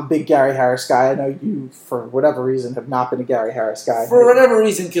year. I'm a big Gary Harris guy. I know you, for whatever reason, have not been a Gary Harris guy. For whatever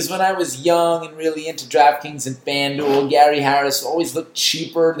reason, because when I was young and really into DraftKings and FanDuel, Gary Harris always looked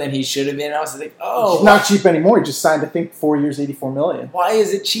cheaper than he should have been. I was like, oh. He's not cheap anymore. He just signed, I think, 4 years, $84 million. Why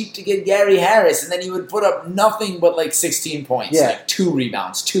is it cheap to get Gary Harris? And then he would put up nothing but like 16 points, like 2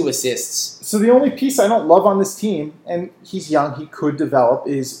 rebounds, 2 assists. So the only piece I don't love on this team, and he's young, he could develop,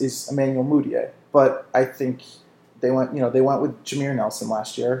 is Emmanuel Mudiay. But I think they went with Jameer Nelson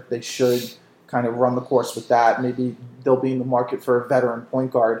last year. They should kind of run the course with that. Maybe they'll be in the market for a veteran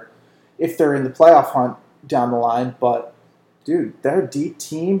point guard if they're in the playoff hunt down the line. But, dude, they're a deep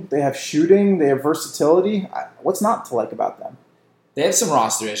team. They have shooting. They have versatility. What's not to like about them? They have some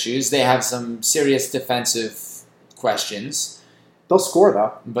roster issues. They have some serious defensive questions. They'll score,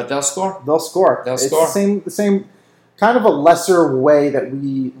 though. But they'll score. They'll score. They'll score. The same kind of a lesser way that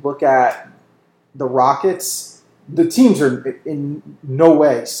we look at the Rockets. The teams are in no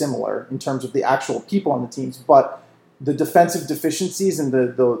way similar in terms of the actual people on the teams, but the defensive deficiencies and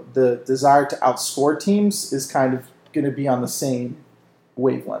the desire to outscore teams is kind of going to be on the same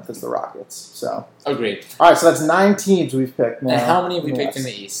wavelength as the Rockets. So agreed. All right, so that's 9 teams we've picked now. And how many have we picked in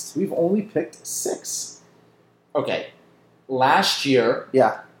the East? We've only picked 6. Okay. Last year,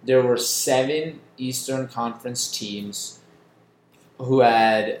 yeah, there were 7 Eastern Conference teams who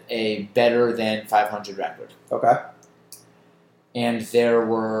had a better than 500 record. Okay. And there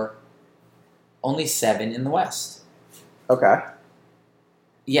were only 7 in the West. Okay.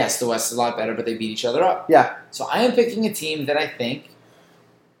 Yes, the West is a lot better, but they beat each other up. Yeah. So I am picking a team that I think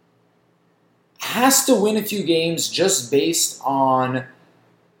has to win a few games just based on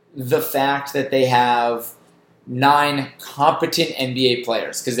the fact that they have 9 competent NBA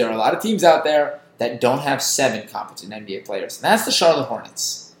players. Because there are a lot of teams out there that don't have 7 competent NBA players. And that's the Charlotte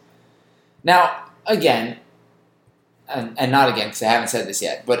Hornets. Now, again, and not again because I haven't said this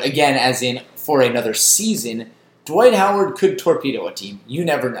yet, but again as in for another season, Dwight Howard could torpedo a team. You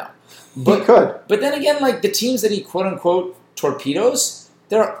never know. But, he could. But then again, like the teams that he quote-unquote torpedoes,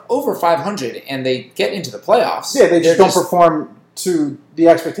 they're over 500 and they get into the playoffs. Yeah, they just don't perform to the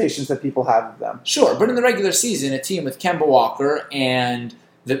expectations that people have of them. Sure, but in the regular season, a team with Kemba Walker and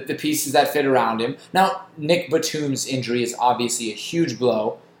the pieces that fit around him. Now, Nick Batum's injury is obviously a huge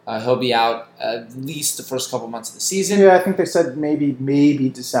blow. He'll be out at least the first couple months of the season. Yeah, I think they said maybe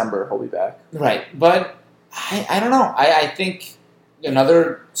December he'll be back. Right, but I don't know. I think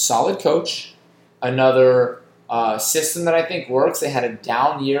another solid coach, another system that I think works. They had a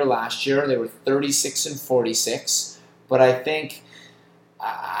down year last year. They were 36-46, but I think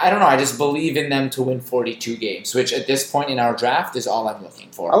I don't know. I just believe in them to win 42 games, which at this point in our draft is all I'm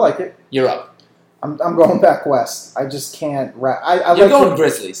looking for. I like it. You're up. I'm going back west. I just can't. You're going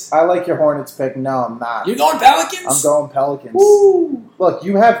Grizzlies. I like your Hornets pick. No, I'm not. You're going Pelicans? I'm going Pelicans. Woo! Look,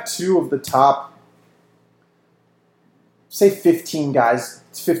 you have 2 of the top, say 15 guys,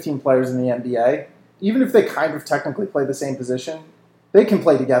 15 players in the NBA. Even if they kind of technically play the same position, they can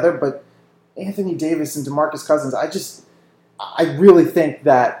play together. But Anthony Davis and DeMarcus Cousins, I really think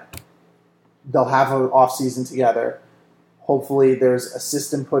that they'll have an offseason together. Hopefully there's a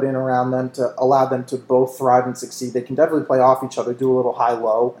system put in around them to allow them to both thrive and succeed. They can definitely play off each other, do a little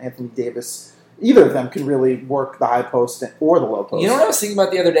high-low. Anthony Davis, either of them can really work the high post or the low post. You know what I was thinking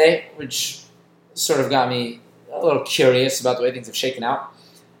about the other day, which sort of got me a little curious about the way things have shaken out?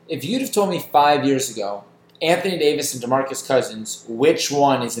 If you'd have told me 5 years ago, Anthony Davis and DeMarcus Cousins, which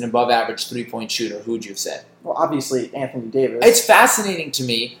one is an above-average three-point shooter, who would you have said? Well, obviously Anthony Davis. It's fascinating to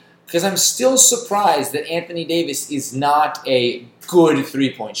me because I'm still surprised that Anthony Davis is not a good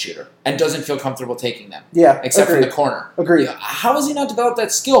three-point shooter and doesn't feel comfortable taking them. Yeah, except from the corner. Agreed. How has he not developed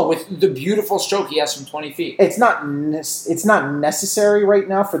that skill with the beautiful stroke he has from 20 feet? It's not necessary right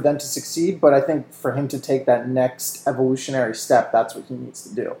now for them to succeed, but I think for him to take that next evolutionary step, that's what he needs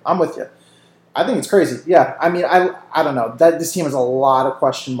to do. I'm with you. I think it's crazy. Yeah, I mean, I don't know. This team has a lot of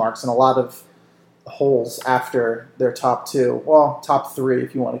question marks and a lot of holes after their top 2. Well, top 3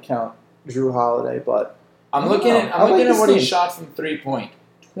 if you want to count Drew Holiday, but I'm looking at what he shot from 3-point.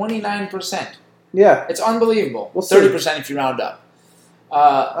 29%. Yeah, it's unbelievable. We'll 30% if you round up.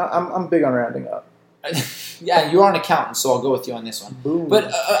 I'm big on rounding up. Yeah, you are an accountant, so I'll go with you on this one. Boom.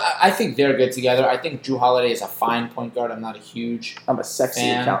 But I think they're good together. I think Drew Holiday is a fine point guard. I'm not a huge I'm a sexy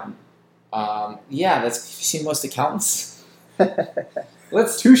fan. accountant. Yeah, that's have you seen most accountants.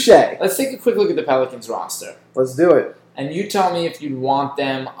 Let's Touche. take a quick look at the Pelicans roster, Let's do it. and you tell me if you'd want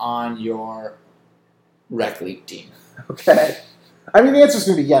them on your rec league team. Okay. I mean, the answer's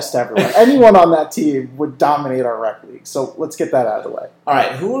going to be yes to everyone. Anyone on that team would dominate our rec league. So let's get that out of the way. All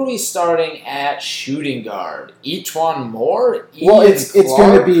right, who are we starting at shooting guard? Etuan Moore? Well, Ian it's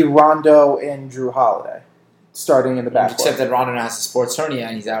going to be Rondo and Drew Holiday starting in the backcourt. Except that Rondo now has a sports hernia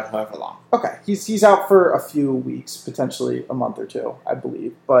and he's out however long. Okay, he's out for a few weeks, potentially a month or two, I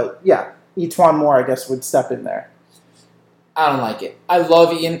believe. But yeah, Etuan Moore, I guess, would step in there. I don't like it. I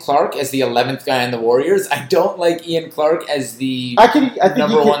love Ian Clark as the 11th guy on the Warriors. I don't like Ian Clark as the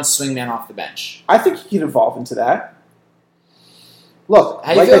number one swingman off the bench. I think he could evolve into that. Look,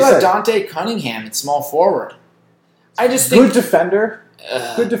 how do you feel about Dante Cunningham at small forward? I just think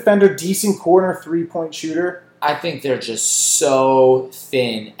good defender, decent corner 3-point shooter. I think they're just so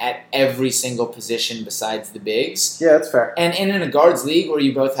thin at every single position besides the bigs. Yeah, that's fair. And in a guards league where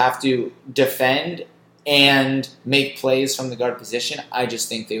you both have to defend and make plays from the guard position, I just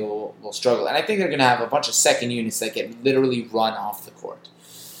think they will struggle. And I think they're going to have a bunch of second units that get literally run off the court.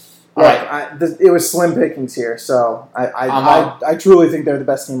 All right. It was slim pickings here, so I truly think they're the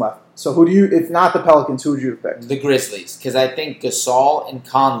best team left. So who do you, if not the Pelicans, who would you pick? The Grizzlies, because I think Gasol and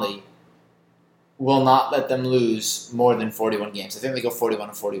Conley will not let them lose more than 41 games. I think they go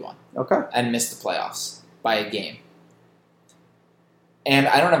 41-41. Okay. And miss the playoffs by a game. And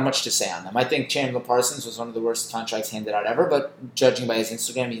I don't have much to say on them. I think Chandler Parsons was one of the worst contracts handed out ever, but judging by his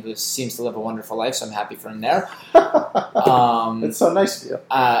Instagram, he seems to live a wonderful life, so I'm happy for him there. It's so nice of you.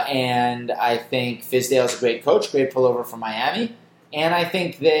 And I think Fizdale's a great coach, great pullover from Miami. And I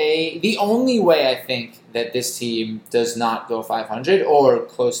think the only way I think that this team does not go 500 or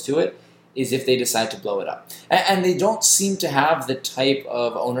close to it is if they decide to blow it up. And they don't seem to have the type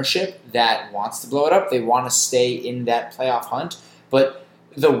of ownership that wants to blow it up. They want to stay in that playoff hunt. But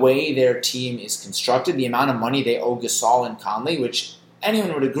the way their team is constructed, the amount of money they owe Gasol and Conley, which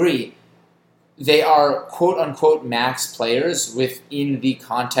anyone would agree, they are quote-unquote max players within the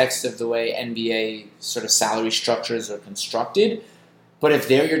context of the way NBA sort of salary structures are constructed. But if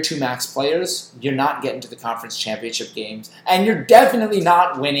they're your two max players, you're not getting to the conference championship games, and you're definitely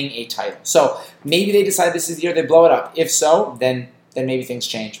not winning a title. So maybe they decide this is the year they blow it up. If so, then maybe things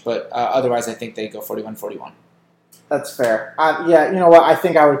change. But otherwise, I think they go 41-41. That's fair. Yeah, you know what? I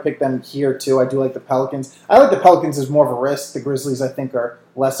think I would pick them here, too. I do like the Pelicans. I like the Pelicans as more of a risk. The Grizzlies, I think, are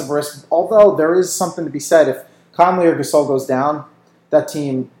less of a risk. Although there is something to be said. If Conley or Gasol goes down, that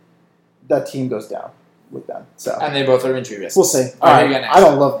team goes down with them. So, and they both are injury risks. We'll see. All right. I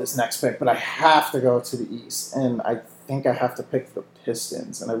don't love this next pick, but I have to go to the East. And I think I have to pick the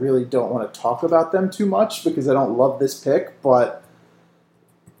Pistons. And I really don't want to talk about them too much because I don't love this pick, but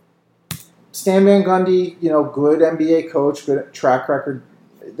Stan Van Gundy, good NBA coach, good track record.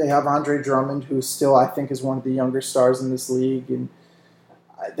 They have Andre Drummond, who still, I think, is one of the younger stars in this league. And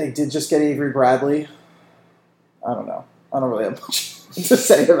they did just get Avery Bradley. I don't know. I don't really have much to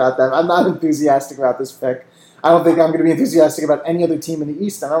say about that. I'm not enthusiastic about this pick. I don't think I'm going to be enthusiastic about any other team in the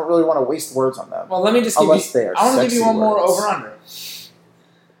East. I don't really want to waste words on them. Well, let me just give you... I want to give you one more over-under.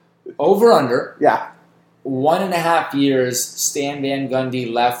 Over-under. Yeah. 1.5 years Stan Van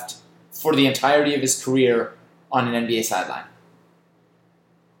Gundy left for the entirety of his career on an NBA sideline.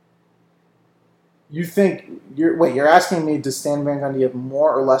 You think you're asking me, does Stan Van Gundy have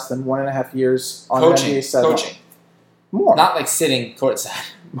more or less than 1.5 years on an NBA sideline? Coaching. More. Not like sitting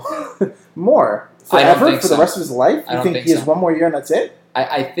courtside. More. Forever? For the rest of his life? You think he has one more year and that's it?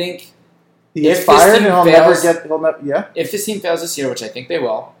 I think he gets fired and he'll never get... Yeah? If this team fails this year, which I think they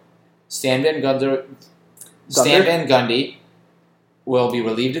will, Stan Van Gundy will be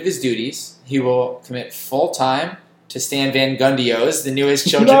relieved of his duties. He will commit full-time to Stan Van Gundios, the newest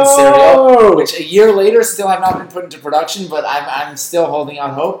children's cereal, which a year later still have not been put into production, but I'm still holding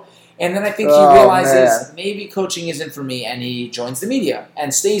out hope. And then I think he realizes maybe coaching isn't for me, and he joins the media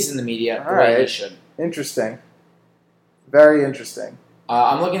and stays in the media the way he should. Interesting. Very interesting.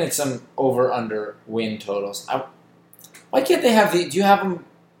 I'm looking at some over-under win totals. Why can't they have do you have them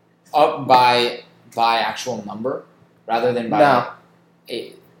up by actual number rather than by... No.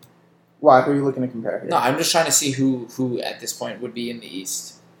 Why? Who are you looking to compare here? No, I'm just trying to see who at this point would be in the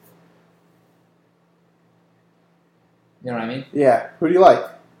East. You know what I mean? Yeah. Who do you like?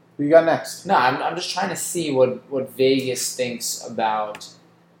 Who you got next? No, I'm just trying to see what Vegas thinks about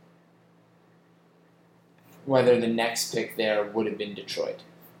whether the next pick there would have been Detroit.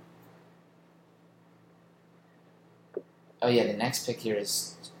 Oh yeah, the next pick here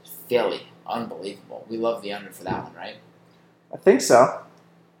is Philly. Unbelievable. We love the under for that one, right? I think so.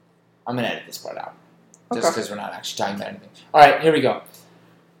 I'm going to edit this part out. Just Okay. because we're not actually talking about anything. All right, here we go.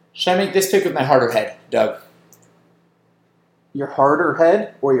 Should I make this pick with my heart or head, Doug? Your heart or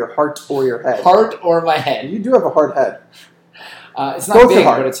head, or your heart or your head? Heart or my head? You do have a hard head. It's Go not with your big,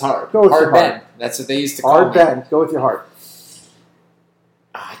 heart. but it's hard. Go with Hard your heart. Ben. That's what they used to call Hard me. Ben. Go with your heart.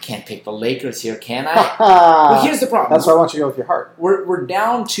 I can't pick the Lakers here, can I? Well, here's the problem. That's why I want you to go with your heart. We're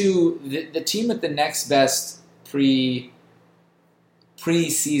down to the team with the next best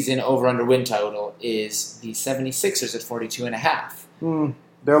preseason over-under win total is the 76ers at 42.5.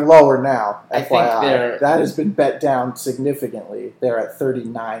 They're lower now. I think they're- that has been bet down significantly. They're at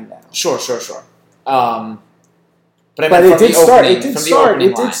 39 now. Sure. But But it did start. Opening, It did from the start. opening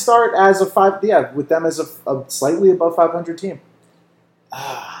It did line. start as a 5. Yeah, with them as a slightly above 500 team.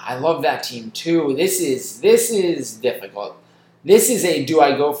 I love that team too. This is difficult. This is a do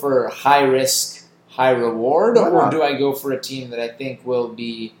I go for high risk, high reward, Why or not? do I go for a team that I think will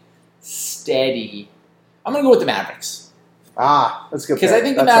be steady? I'm going to go with the Mavericks That's a good. because pick. I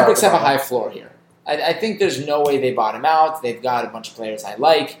think the That's Mavericks have a hard to high floor here. I think there's no way they bottom out. They've got a bunch of players I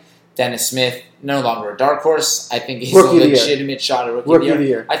like. Dennis Smith, no longer a dark horse. I think he's Rookie a of the year. legitimate shot at Rookie of the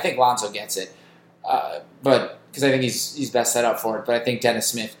year. I think Lonzo gets it, but because I think he's best set up for it. But I think Dennis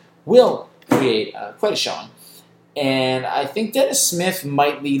Smith will create quite a showing, and I think Dennis Smith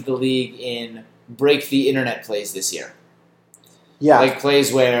might lead the league in break the internet plays this year. Yeah. Like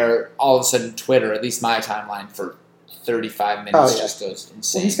plays where all of a sudden Twitter, at least my timeline for 35 minutes, just goes Well,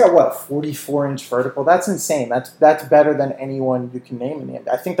 insane. he's got what, a 44-inch vertical? That's insane. That's better than anyone you can name in the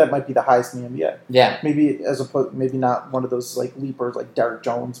NBA. I think that might be the highest in the NBA. Yeah. Maybe maybe not one of those like leapers like Derek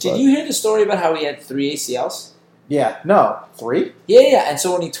Jones. Did but you hear the story about how he had 3 ACLs? Yeah. No. 3? Yeah. And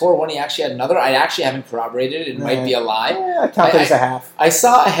so when he tore one, he actually had another. I actually haven't corroborated it. It might be a lie. Yeah, I count that as a half. I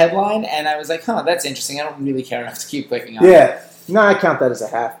saw a headline and I was like, that's interesting. I don't really care enough to keep clicking on it. Yeah. No, I count that as a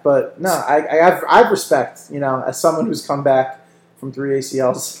half. But no, I respect, as someone who's come back from 3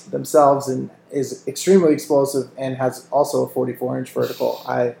 ACLs themselves and is extremely explosive and has also a 44-inch vertical.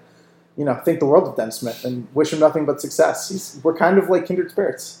 I think the world of Dennis Smith and wish him nothing but success. We're kind of like kindred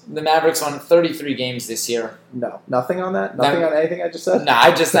spirits. The Mavericks won 33 games this year. No, nothing on that. Nothing on anything I just said. No,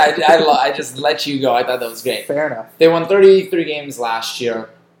 I just let you go. I thought that was great. Fair enough. They won 33 games last year,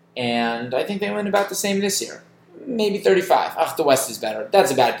 and I think they win about the same this year. Maybe 35. The West is better. That's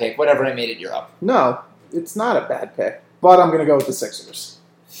a bad pick. Whatever I made it, you're up. No, it's not a bad pick. But I'm going to go with the Sixers.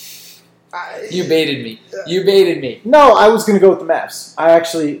 You baited me. No, I was going to go with the Mavs. I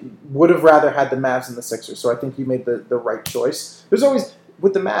actually would have rather had the Mavs than the Sixers, so I think you made the right choice. There's always,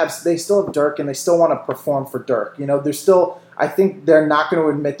 with the Mavs, they still have Dirk, and they still want to perform for Dirk. They're still, I think they're not going to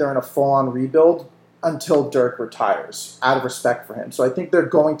admit they're in a full-on rebuild until Dirk retires, out of respect for him. So I think they're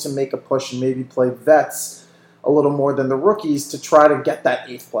going to make a push and maybe play vets a little more than the rookies to try to get that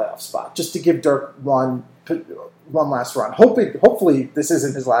 8th playoff spot, just to give Dirk one last run. Hopefully this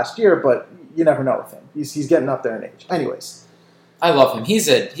isn't his last year, but you never know with him. He's getting up there in age. Anyways. I love him. He's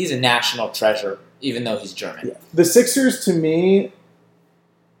a national treasure, even though he's German. Yeah. The Sixers, to me,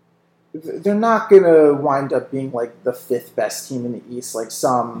 they're not going to wind up being like the 5th best team in the East, like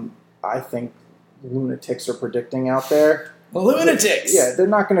some, I think, lunatics are predicting out there. The lunatics! Yeah, they're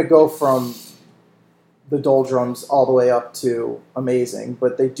not going to go from the doldrums all the way up to amazing,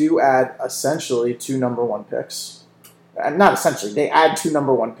 but they do add essentially 2 number 1 picks. Not essentially, they add 2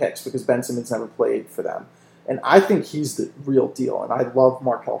 number 1 picks because Ben Simmons never played for them. And I think he's the real deal, and I love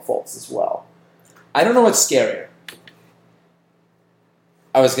Markelle Fultz as well. I don't know what's scarier.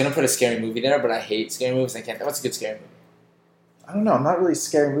 I was going to put a scary movie there, but I hate scary movies. I can't. What's a good scary movie? I don't know. I'm not really a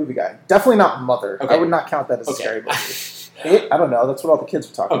scary movie guy. Definitely not Mother. Okay. I would not count that as a scary movie. I don't know. That's what all the kids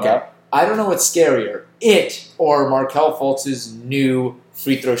were talking about. I don't know what's scarier, it or Markelle Fultz's new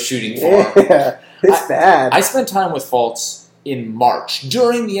free throw shooting form. Yeah, it's bad. I spent time with Fultz in March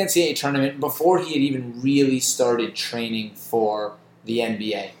during the NCAA tournament before he had even really started training for the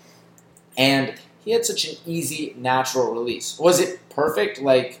NBA. And he had such an easy, natural release. Was it perfect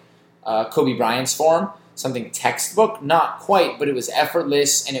like Kobe Bryant's form? Something textbook? Not quite, but it was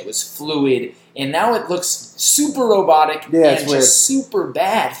effortless and it was fluid. And now it looks super robotic and just super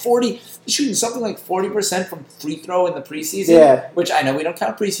bad. Shooting something like 40% from free throw in the preseason. Yeah. Which I know we don't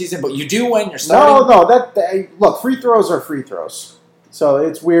count preseason, but you do when you're starting. No. Look, free throws are free throws. So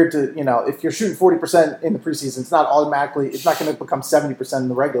it's weird to, if you're shooting 40% in the preseason, it's not going to become 70% in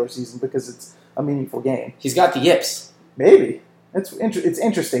the regular season because it's a meaningful game. He's got the yips. Maybe. It's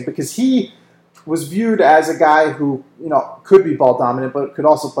interesting because he was viewed as a guy who, could be ball dominant, but could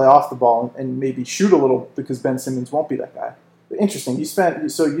also play off the ball and maybe shoot a little because Ben Simmons won't be that guy. Interesting. You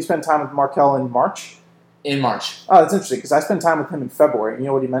spent time with Markelle in March? In March. Oh, that's interesting because I spent time with him in February. You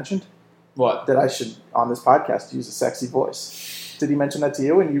know what he mentioned? What? That I should, on this podcast, use a sexy voice. Did he mention that to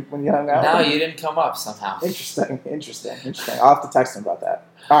you when you hung out? No, you didn't come up somehow. Interesting. I'll have to text him about that.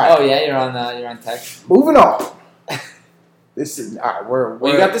 All right. Oh yeah, you're on text. Moving on. This is all right.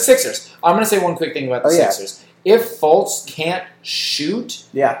 Well, you got the Sixers. I'm gonna say one quick thing about the Sixers. If Fultz can't shoot,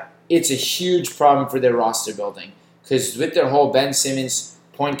 it's a huge problem for their roster building because with their whole Ben Simmons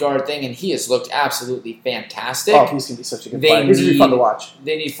point guard thing, and he has looked absolutely fantastic. Oh, he's gonna be such a good player. He's gonna be fun to watch.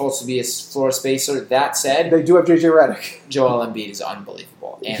 They need Fultz to be a floor spacer. That said, they do have JJ Redick. Joel Embiid is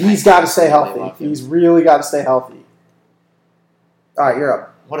unbelievable. And he's got to stay healthy. He's really got to stay healthy. All right, you're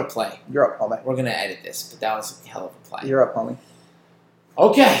up. What a play. You're up, homie. We're going to edit this, but that was a hell of a play. You're up, homie.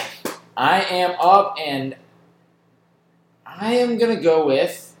 Okay. I am up, and I am going to go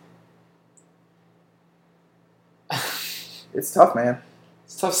with... It's tough, man.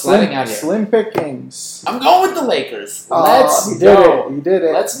 It's tough sledding out here. Slim pickings. I'm going with the Lakers. Let's go. You did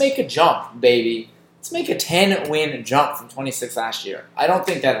it. Let's make a jump, baby. Let's make a 10-win jump from 26 last year. I don't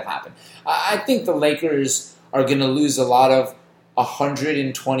think that'll happen. I think the Lakers are going to lose a lot of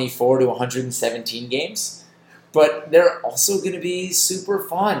 124 to 117 games, but they're also going to be super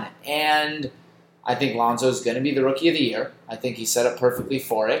fun. And I think Lonzo's going to be the Rookie of the Year. I think he's set up perfectly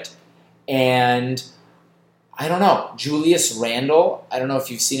for it. And I don't know, Julius Randle, I don't know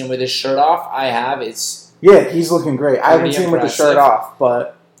if you've seen him with his shirt off. I have. Yeah, he's looking great. I haven't seen him with the shirt off,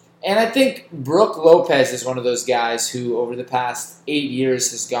 but... And I think Brook Lopez is one of those guys who, over the past 8 years,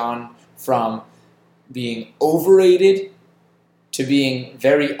 has gone from being overrated to being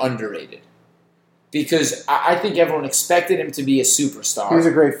very underrated. Because I think everyone expected him to be a superstar. He's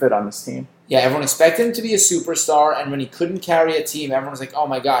a great fit on this team. Yeah, everyone expected him to be a superstar, and when he couldn't carry a team, everyone was like, oh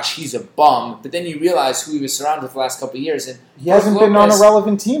my gosh, he's a bum. But then you realize who he was surrounded with the last couple of years. And he hasn't been on a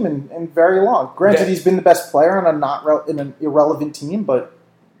relevant team in very long. Granted, he's been the best player on in an irrelevant team, but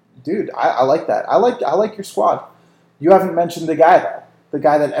dude, I like that. I like your squad. You haven't mentioned the guy, though. The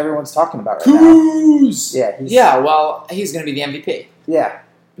guy that everyone's talking about right Kuz! now. Yeah, well, he's going to be the MVP. Yeah,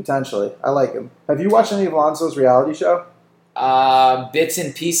 potentially. I like him. Have you watched any of Lonzo's reality show? Bits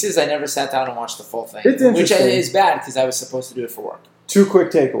and pieces. I never sat down and watched the full thing. It's interesting. Which is bad because I was supposed to do it for work. 2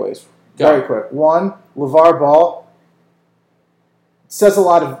 quick takeaways. Go. Very quick. 1, LeVar Ball says a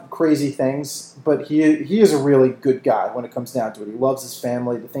lot of crazy things, but he is a really good guy when it comes down to it. He loves his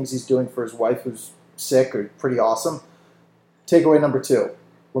family. The things he's doing for his wife who's sick are pretty awesome. Takeaway number 2.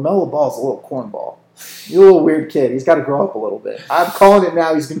 LaMelo Ball's a little cornball. He's a little weird kid. He's got to grow up a little bit. I'm calling it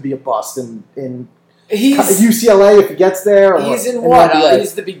now. He's going to be a bust in UCLA if he gets there. He's in what?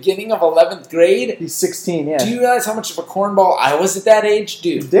 He's the beginning of 11th grade? He's 16, yeah. Do you realize how much of a cornball I was at that age?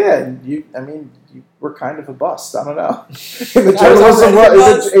 Dude. You did. You were kind of a bust. I don't know. In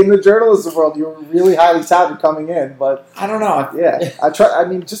the journalism world, you were really highly touted coming in, but I don't know. Yeah,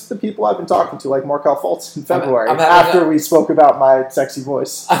 just the people I've been talking to, like Markelle Fultz in February, after we spoke about my sexy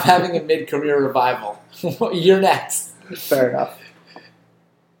voice. I'm having a mid-career revival. You're next. Fair enough.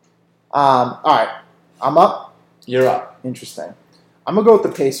 All right, I'm up. You're up. Interesting. I'm gonna go with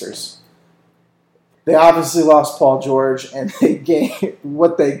the Pacers. They obviously lost Paul George, and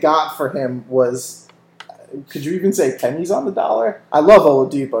what they got for him was, could you even say pennies on the dollar? I love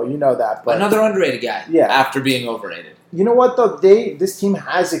Oladipo, you know that. But another underrated guy. Yeah. After being overrated. You know what though? This team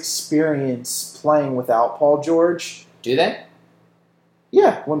has experience playing without Paul George. Do they?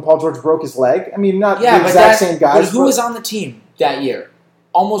 Yeah, when Paul George broke his leg. I mean, not the exact same guys. But who was on the team that year?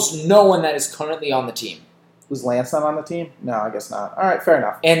 Almost no one that is currently on the team. Was Lance not on the team? No, I guess not. All right, fair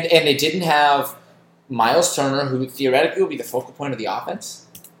enough. And they didn't have Miles Turner, who theoretically will be the focal point of the offense?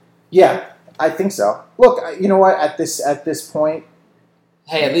 Yeah, I think so. Look, you know what? At this point...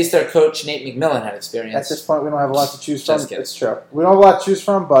 Hey, at least their coach, Nate McMillan, had experience. At this point, we don't have a lot to choose from. It's true. We don't have a lot to choose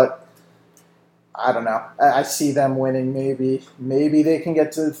from, but I don't know. I see them winning maybe. Maybe they can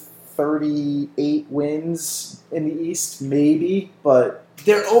get to 38 wins in the East. Maybe, but...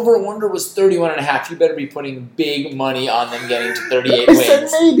 Their over-wonder was 31.5. You better be putting big money on them getting to 38 I wins. said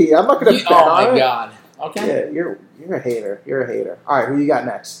maybe. I'm not going to bet on it. Oh, my God. Okay. Yeah, you're a hater. You're a hater. All right, who you got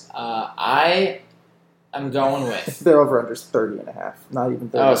next? I am going with... They're over under 30.5. Not even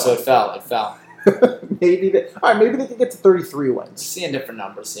 30. Oh, so it fell. Maybe they can get to 33 wins. Seeing different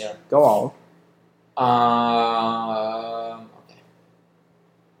numbers here. Go on. Okay.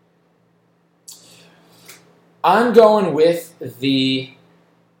 I'm going with the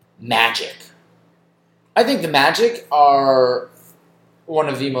Magic. I think the Magic are one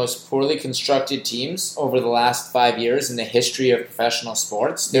of the most poorly constructed teams over the last 5 years in the history of professional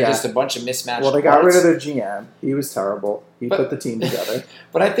sports. They're just a bunch of mismatched Well, they got rid of their GM. He was terrible. He put the team together.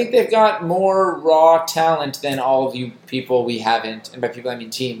 But I think they've got more raw talent than all of you people we haven't, and by people I mean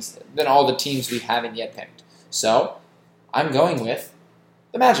teams, than all the teams we haven't yet picked. So, I'm going with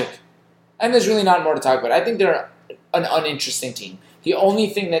the Magic. And there's really not more to talk about. I think they're an uninteresting team. The only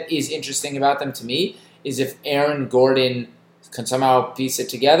thing that is interesting about them to me is if Aaron Gordon can somehow piece it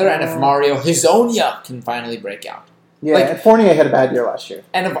together, and if Mario Hezonja can finally break out. Yeah, and Fournier had a bad year last year.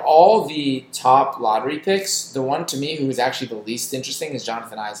 And of all the top lottery picks, the one to me who is actually the least interesting is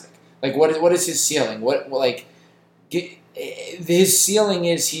Jonathan Isaac. Like, what is his ceiling? His ceiling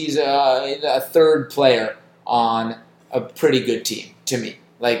is he's a third player on a pretty good team, to me.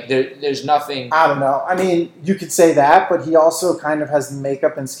 Like, there's nothing... I don't know. I mean, you could say that, but he also kind of has the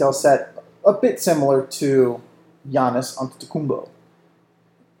makeup and skill set a bit similar to Giannis Antetokounmpo.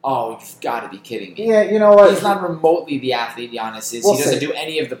 Oh, you've got to be kidding me. Yeah, you know what? He's not remotely the athlete Giannis is. He doesn't do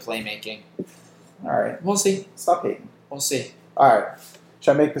any of the playmaking. All right. We'll see. Stop hating. We'll see. All right.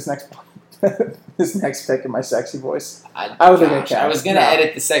 Should I make this next pick in my sexy voice? I was going to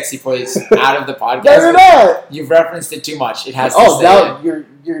edit the sexy voice out of the podcast. No, no. You've referenced it too much. It has to stay now in.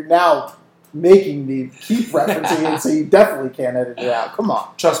 you're now making me keep referencing it, so you definitely can't edit it out. Come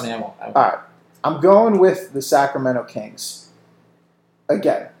on. Trust me, I won't. All right. I'm going with the Sacramento Kings.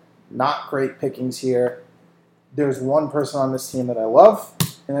 Again, not great pickings here. There's one person on this team that I love,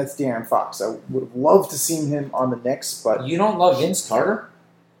 and that's De'Aaron Fox. I would have loved to see him on the Knicks, but... You don't love Vince Carter?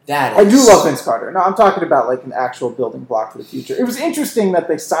 I do love Vince Carter. No, I'm talking about like an actual building block for the future. It was interesting that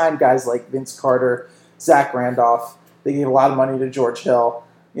they signed guys like Vince Carter, Zach Randolph. They gave a lot of money to George Hill.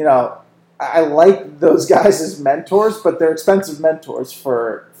 You know, I like those guys as mentors, but they're expensive mentors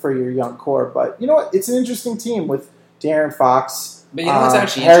for your young core. But you know what? It's an interesting team with De'Aaron Fox. But you know what's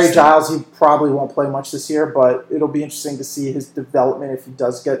actually Harry Giles, he probably won't play much this year, but it'll be interesting to see his development if he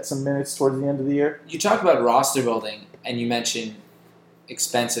does get some minutes towards the end of the year. You talk about roster building, and you mentioned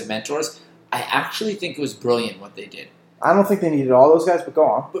expensive mentors. I actually think it was brilliant what they did. I don't think they needed all those guys, but go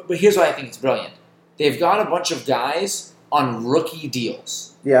on. But here's why I think it's brilliant. They've got a bunch of guys on rookie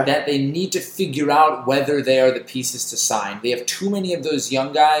deals that they need to figure out whether they are the pieces to sign. They have too many of those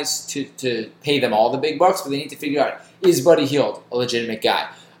young guys to pay them all the big bucks, but they need to figure out, is Buddy Hield a legitimate guy?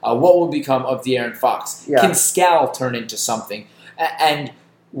 What will become of De'Aaron Fox? Yeah. Can Scal turn into something? And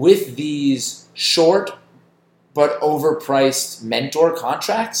with these short but overpriced mentor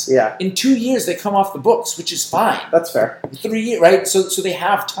contracts, in 2 years they come off the books, which is fine. That's fair. 3 years, right? So they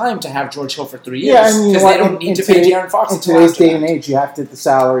have time to have George Hill for 3 years. Yeah, and because they don't need to pay De'Aaron Fox. In today's day and age, you have to hit the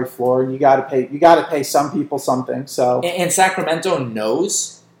salary floor, and you got to pay some people something. So and Sacramento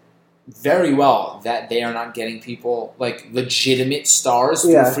knows very well that they are not getting people like legitimate stars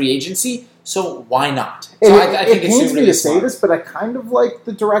through free agency. So why not? So I think it pains me to say this, but I kind of like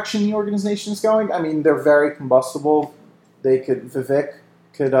the direction the organization is going. I mean, they're very combustible. Vivek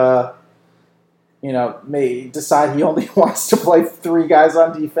could, may decide he only wants to play 3 guys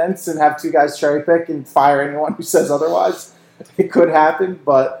on defense and have 2 guys cherry pick and fire anyone who says otherwise. It could happen,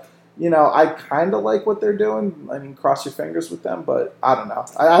 but I kind of like what they're doing. I mean, cross your fingers with them, but I don't know.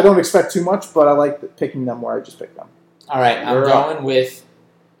 I don't expect too much, but I like picking them where I just picked them. All right, I'm going with.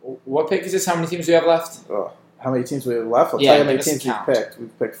 What pick is this? How many teams do we have left? How many teams we have left? I'll tell you how many teams we've picked.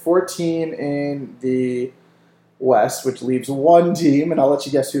 We've picked 14 in the West, which leaves 1 team, and I'll let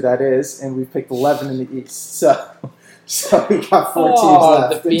you guess who that is. And we've picked 11 in the East. So we got 4 teams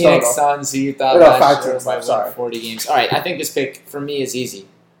left. The Phoenix Suns, who you thought last year might win 40 games. All right, I think this pick for me is easy.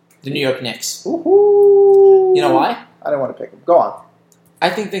 The New York Knicks. Woohoo! You know why? I don't want to pick them. Go on.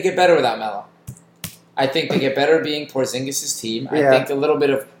 I think they get better without Melo. I think they get better being Porzingis' team. I think a little bit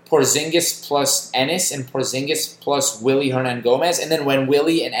of Porzingis plus Ennis and Porzingis plus Willie Hernan-Gomez. And then when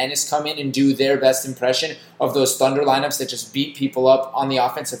Willie and Ennis come in and do their best impression of those Thunder lineups that just beat people up on the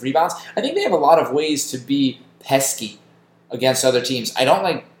offensive rebounds, I think they have a lot of ways to be pesky against other teams. I don't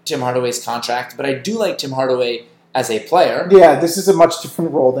like Tim Hardaway's contract, but I do like Tim Hardaway as a player. Yeah, this is a much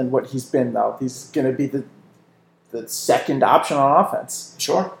different role than what he's been, though. He's going to be the second option on offense.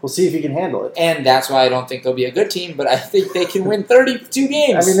 Sure. We'll see if he can handle it. And that's why I don't think they'll be a good team, but I think they can win 32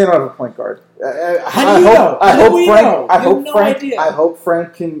 games. I mean, they don't have a point guard. How do you know? I hope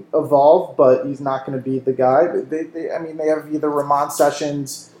Frank can evolve, but he's not going to be the guy. They have either Ramon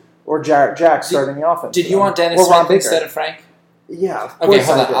Sessions or Jarrett Jack starting the offense. Did you want Dennis Smith instead of Frank? Yeah, of course. Okay,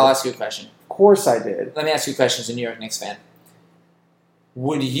 hold on. I'll ask you a question. Of course I did. Let me ask you a question as a New York Knicks fan.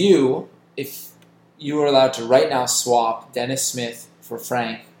 Would you, if you were allowed to right now swap Dennis Smith for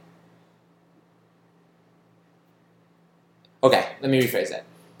Frank, Okay, let me rephrase that.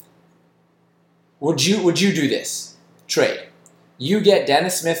 Would you do this trade? You get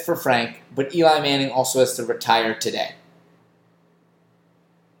Dennis Smith for Frank, but Eli Manning also has to retire today.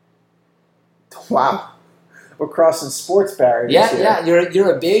 Wow. We're crossing sports barriers Yeah, here. yeah.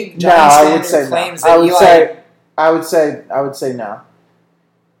 You're a big No, Giants I fan would say who claims no. that Eli. I would say no.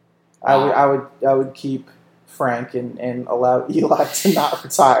 Wow. I would keep Frank and allow Eli to not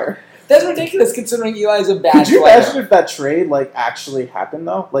retire. That's ridiculous considering Eli's a bad Could you player. imagine if that trade actually happened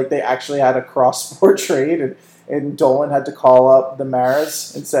though? Like they actually had a cross-sport trade and Dolan had to call up the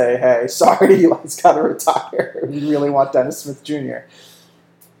Maras and say, "Hey, sorry, Eli's got to retire. We really want Dennis Smith Jr."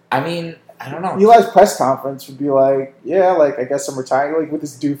 I mean, I don't know. Eli's press conference would be like, "Yeah, I guess I'm retiring." Like with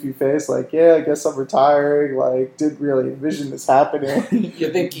his doofy face, "Yeah, I guess I'm retiring." Didn't really envision this happening. You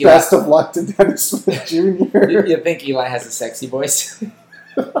think Eli? Best of luck to Dennis Smith Jr. You think Eli has a sexy voice?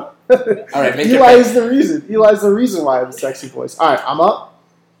 All right, make Eli is the reason. Eli's the reason why I have a sexy voice. All right, I'm up.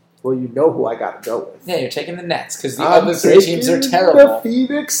 Well, you know who I got to go with. Yeah, you're taking the Nets because the I'm other three teams are taking terrible. The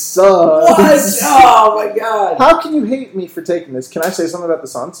Phoenix Suns. What? Oh my god! How can you hate me for taking this? Can I say something about the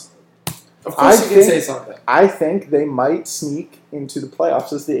Suns? Of course, I you can think- say something. I think they might sneak into the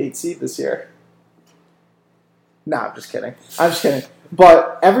playoffs as the 8th seed this year. Nah, I'm just kidding.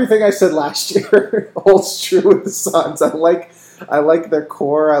 But everything I said last year holds true with the Suns. I like their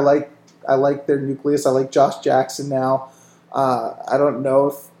core. I like their nucleus. I like Josh Jackson now. I don't know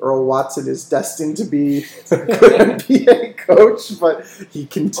if Earl Watson is destined to be a good NBA coach, but he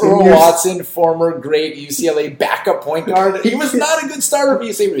continues. Earl Watson, former great UCLA backup point guard. He was not a good starter for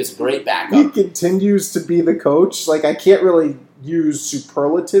UCLA, but he was a great He backup. continues to be the coach. I can't really use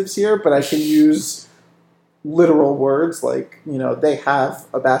superlatives here, but I can use literal words. They have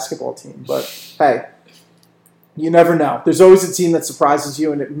a basketball team. But hey, you never know. There's always a team that surprises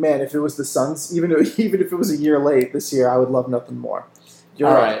you. And man, if it was the Suns, even if it was a year late this year, I would love nothing more. You're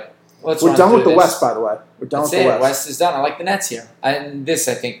All right. right. Let's We're run done through with the this. West, by the way. We're done That's with the it. West. West is done. I like the Nets here. And this,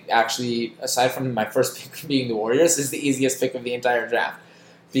 I think, actually, aside from my first pick being the Warriors, is the easiest pick of the entire draft.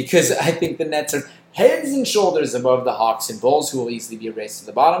 Because I think the Nets are heads and shoulders above the Hawks and Bulls, who will easily be erased to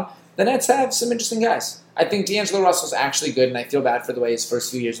the bottom. The Nets have some interesting guys. I think D'Angelo Russell's actually good, and I feel bad for the way his first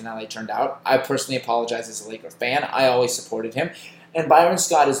few years in LA turned out. I personally apologize as a Laker fan. I always supported him. And Byron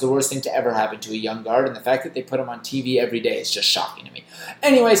Scott is the worst thing to ever happen to a young guard, and the fact that they put him on TV every day is just shocking to me.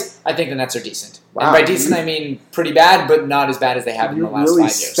 Anyways, I think the Nets are decent. Wow. And by decent, I mean pretty bad, but not as bad as they have in You the last really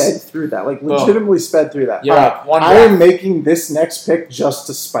 5 years. sped through that. Legitimately sped through that. You're All up. One I draft. am making this next pick just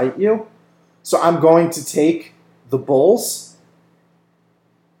to spite you. So I'm going to take the Bulls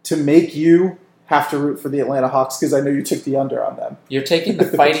to make you have to root for the Atlanta Hawks because I know you took the under on them. You're taking the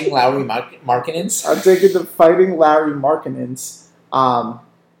Fighting Lowry Markkanens? I'm taking the Fighting Larry Markkanens. I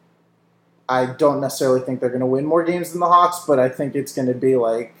don't necessarily think they're going to win more games than the Hawks, but I think it's going to be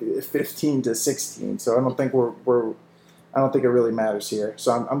 15-16. So I don't think I don't think it really matters here.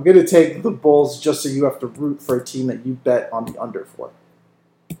 So I'm going to take the Bulls just so you have to root for a team that you bet on the under for.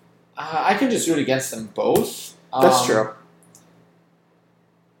 I can just root against them both. That's true.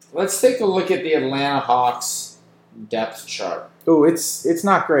 Let's take a look at the Atlanta Hawks depth chart. Oh, it's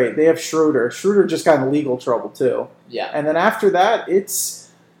not great. They have Schroeder. Schroeder just got in legal trouble too. Yeah. And then after that,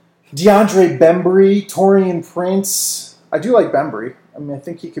 it's DeAndre Bembry, Torian Prince. I do like Bembry. I mean, I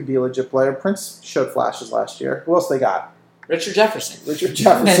think he could be a legit player. Prince showed flashes last year. Who else they got? Richard Jefferson. Richard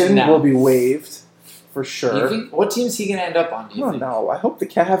Jefferson No. will be waived for sure. You think, what team is he going to end up on, do I you don't think? know. I hope the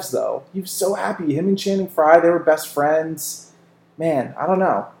Cavs, though. He was so happy. Him and Channing Frye, they were best friends. Man, I don't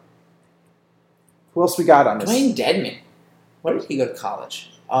know. Who else we got on this? Dwayne Dedman. Where did he go to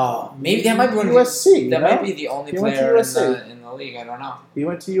college? Oh, maybe that might be one of USC. That no? might be the only He went to player USC. in the league. I don't know. He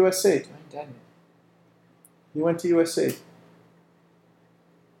went to USC. Dwayne Dedman. He went to USC.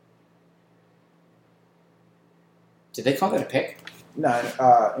 Did they call that a pick? No,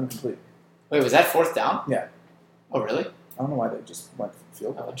 incomplete. Wait, was that fourth down? Yeah. Oh, really? I don't know why they just went for the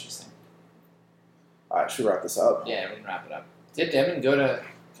field Oh, goal. interesting. All right, should we wrap this up? Yeah, we can wrap it up. Did Dedman go to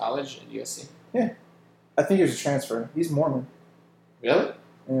college at USC? I think he was a transfer. He's Mormon. Really?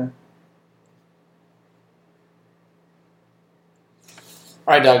 Yeah.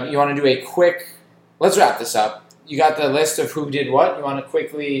 All right, Doug, you want to do a quick... Let's wrap this up. You got the list of who did what. You want to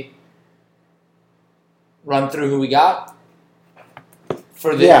quickly run through who we got?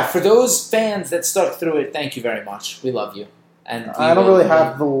 For those fans that stuck through it, thank you very much. We love you. And I don't really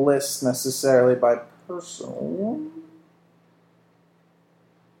have the list necessarily by person.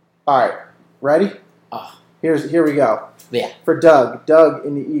 All right, ready? Oh. Here we go. Yeah. For Doug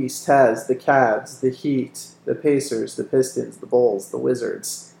in the East has the Cavs, the Heat, the Pacers, the Pistons, the Bulls, the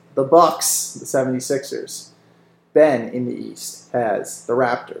Wizards, the Bucks, the 76ers. Ben in the East has the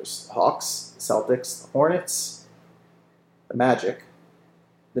Raptors, the Hawks, the Celtics, the Hornets, the Magic,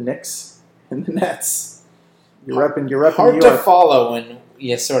 the Knicks, and the Nets. You're repping New Hard to York. follow when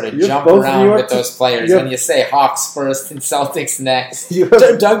you sort of You have jump both New around York with those players. you have- When you say Hawks first and Celtics next. You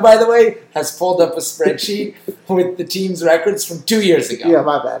have- Doug, by the way, has pulled up a spreadsheet with the team's records from 2 years ago. Yeah,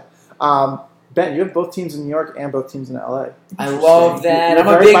 my bad. Ben, you have both teams in New York and both teams in LA. I love that. You're I'm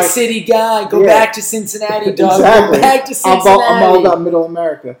a very big bi- city guy. Go Yeah. back to Cincinnati, Doug. Exactly. Go back to I'm Cincinnati. all about Middle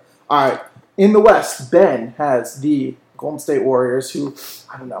America. All right. In the West, Ben has the Golden State Warriors, who,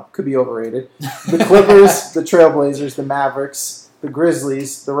 I don't know, could be overrated. The Clippers, the Trailblazers, the Mavericks, the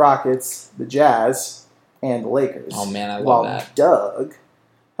Grizzlies, the Rockets, the Jazz, and the Lakers. Oh, man, I love While that. Doug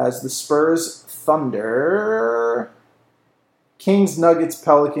has the Spurs, Thunder, Kings, Nuggets,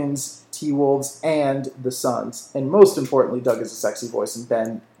 Pelicans, T-Wolves, and the Suns. And most importantly, Doug has a sexy voice, and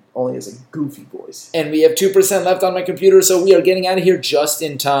Ben only has a goofy voice. And we have 2% left on my computer, so we are getting out of here just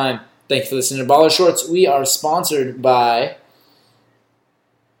in time. Thank you for listening to Baller Shorts. We are sponsored by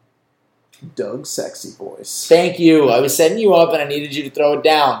Doug's sexy voice. Thank you. I was setting you up and I needed you to throw it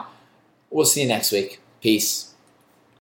down. We'll see you next week. Peace.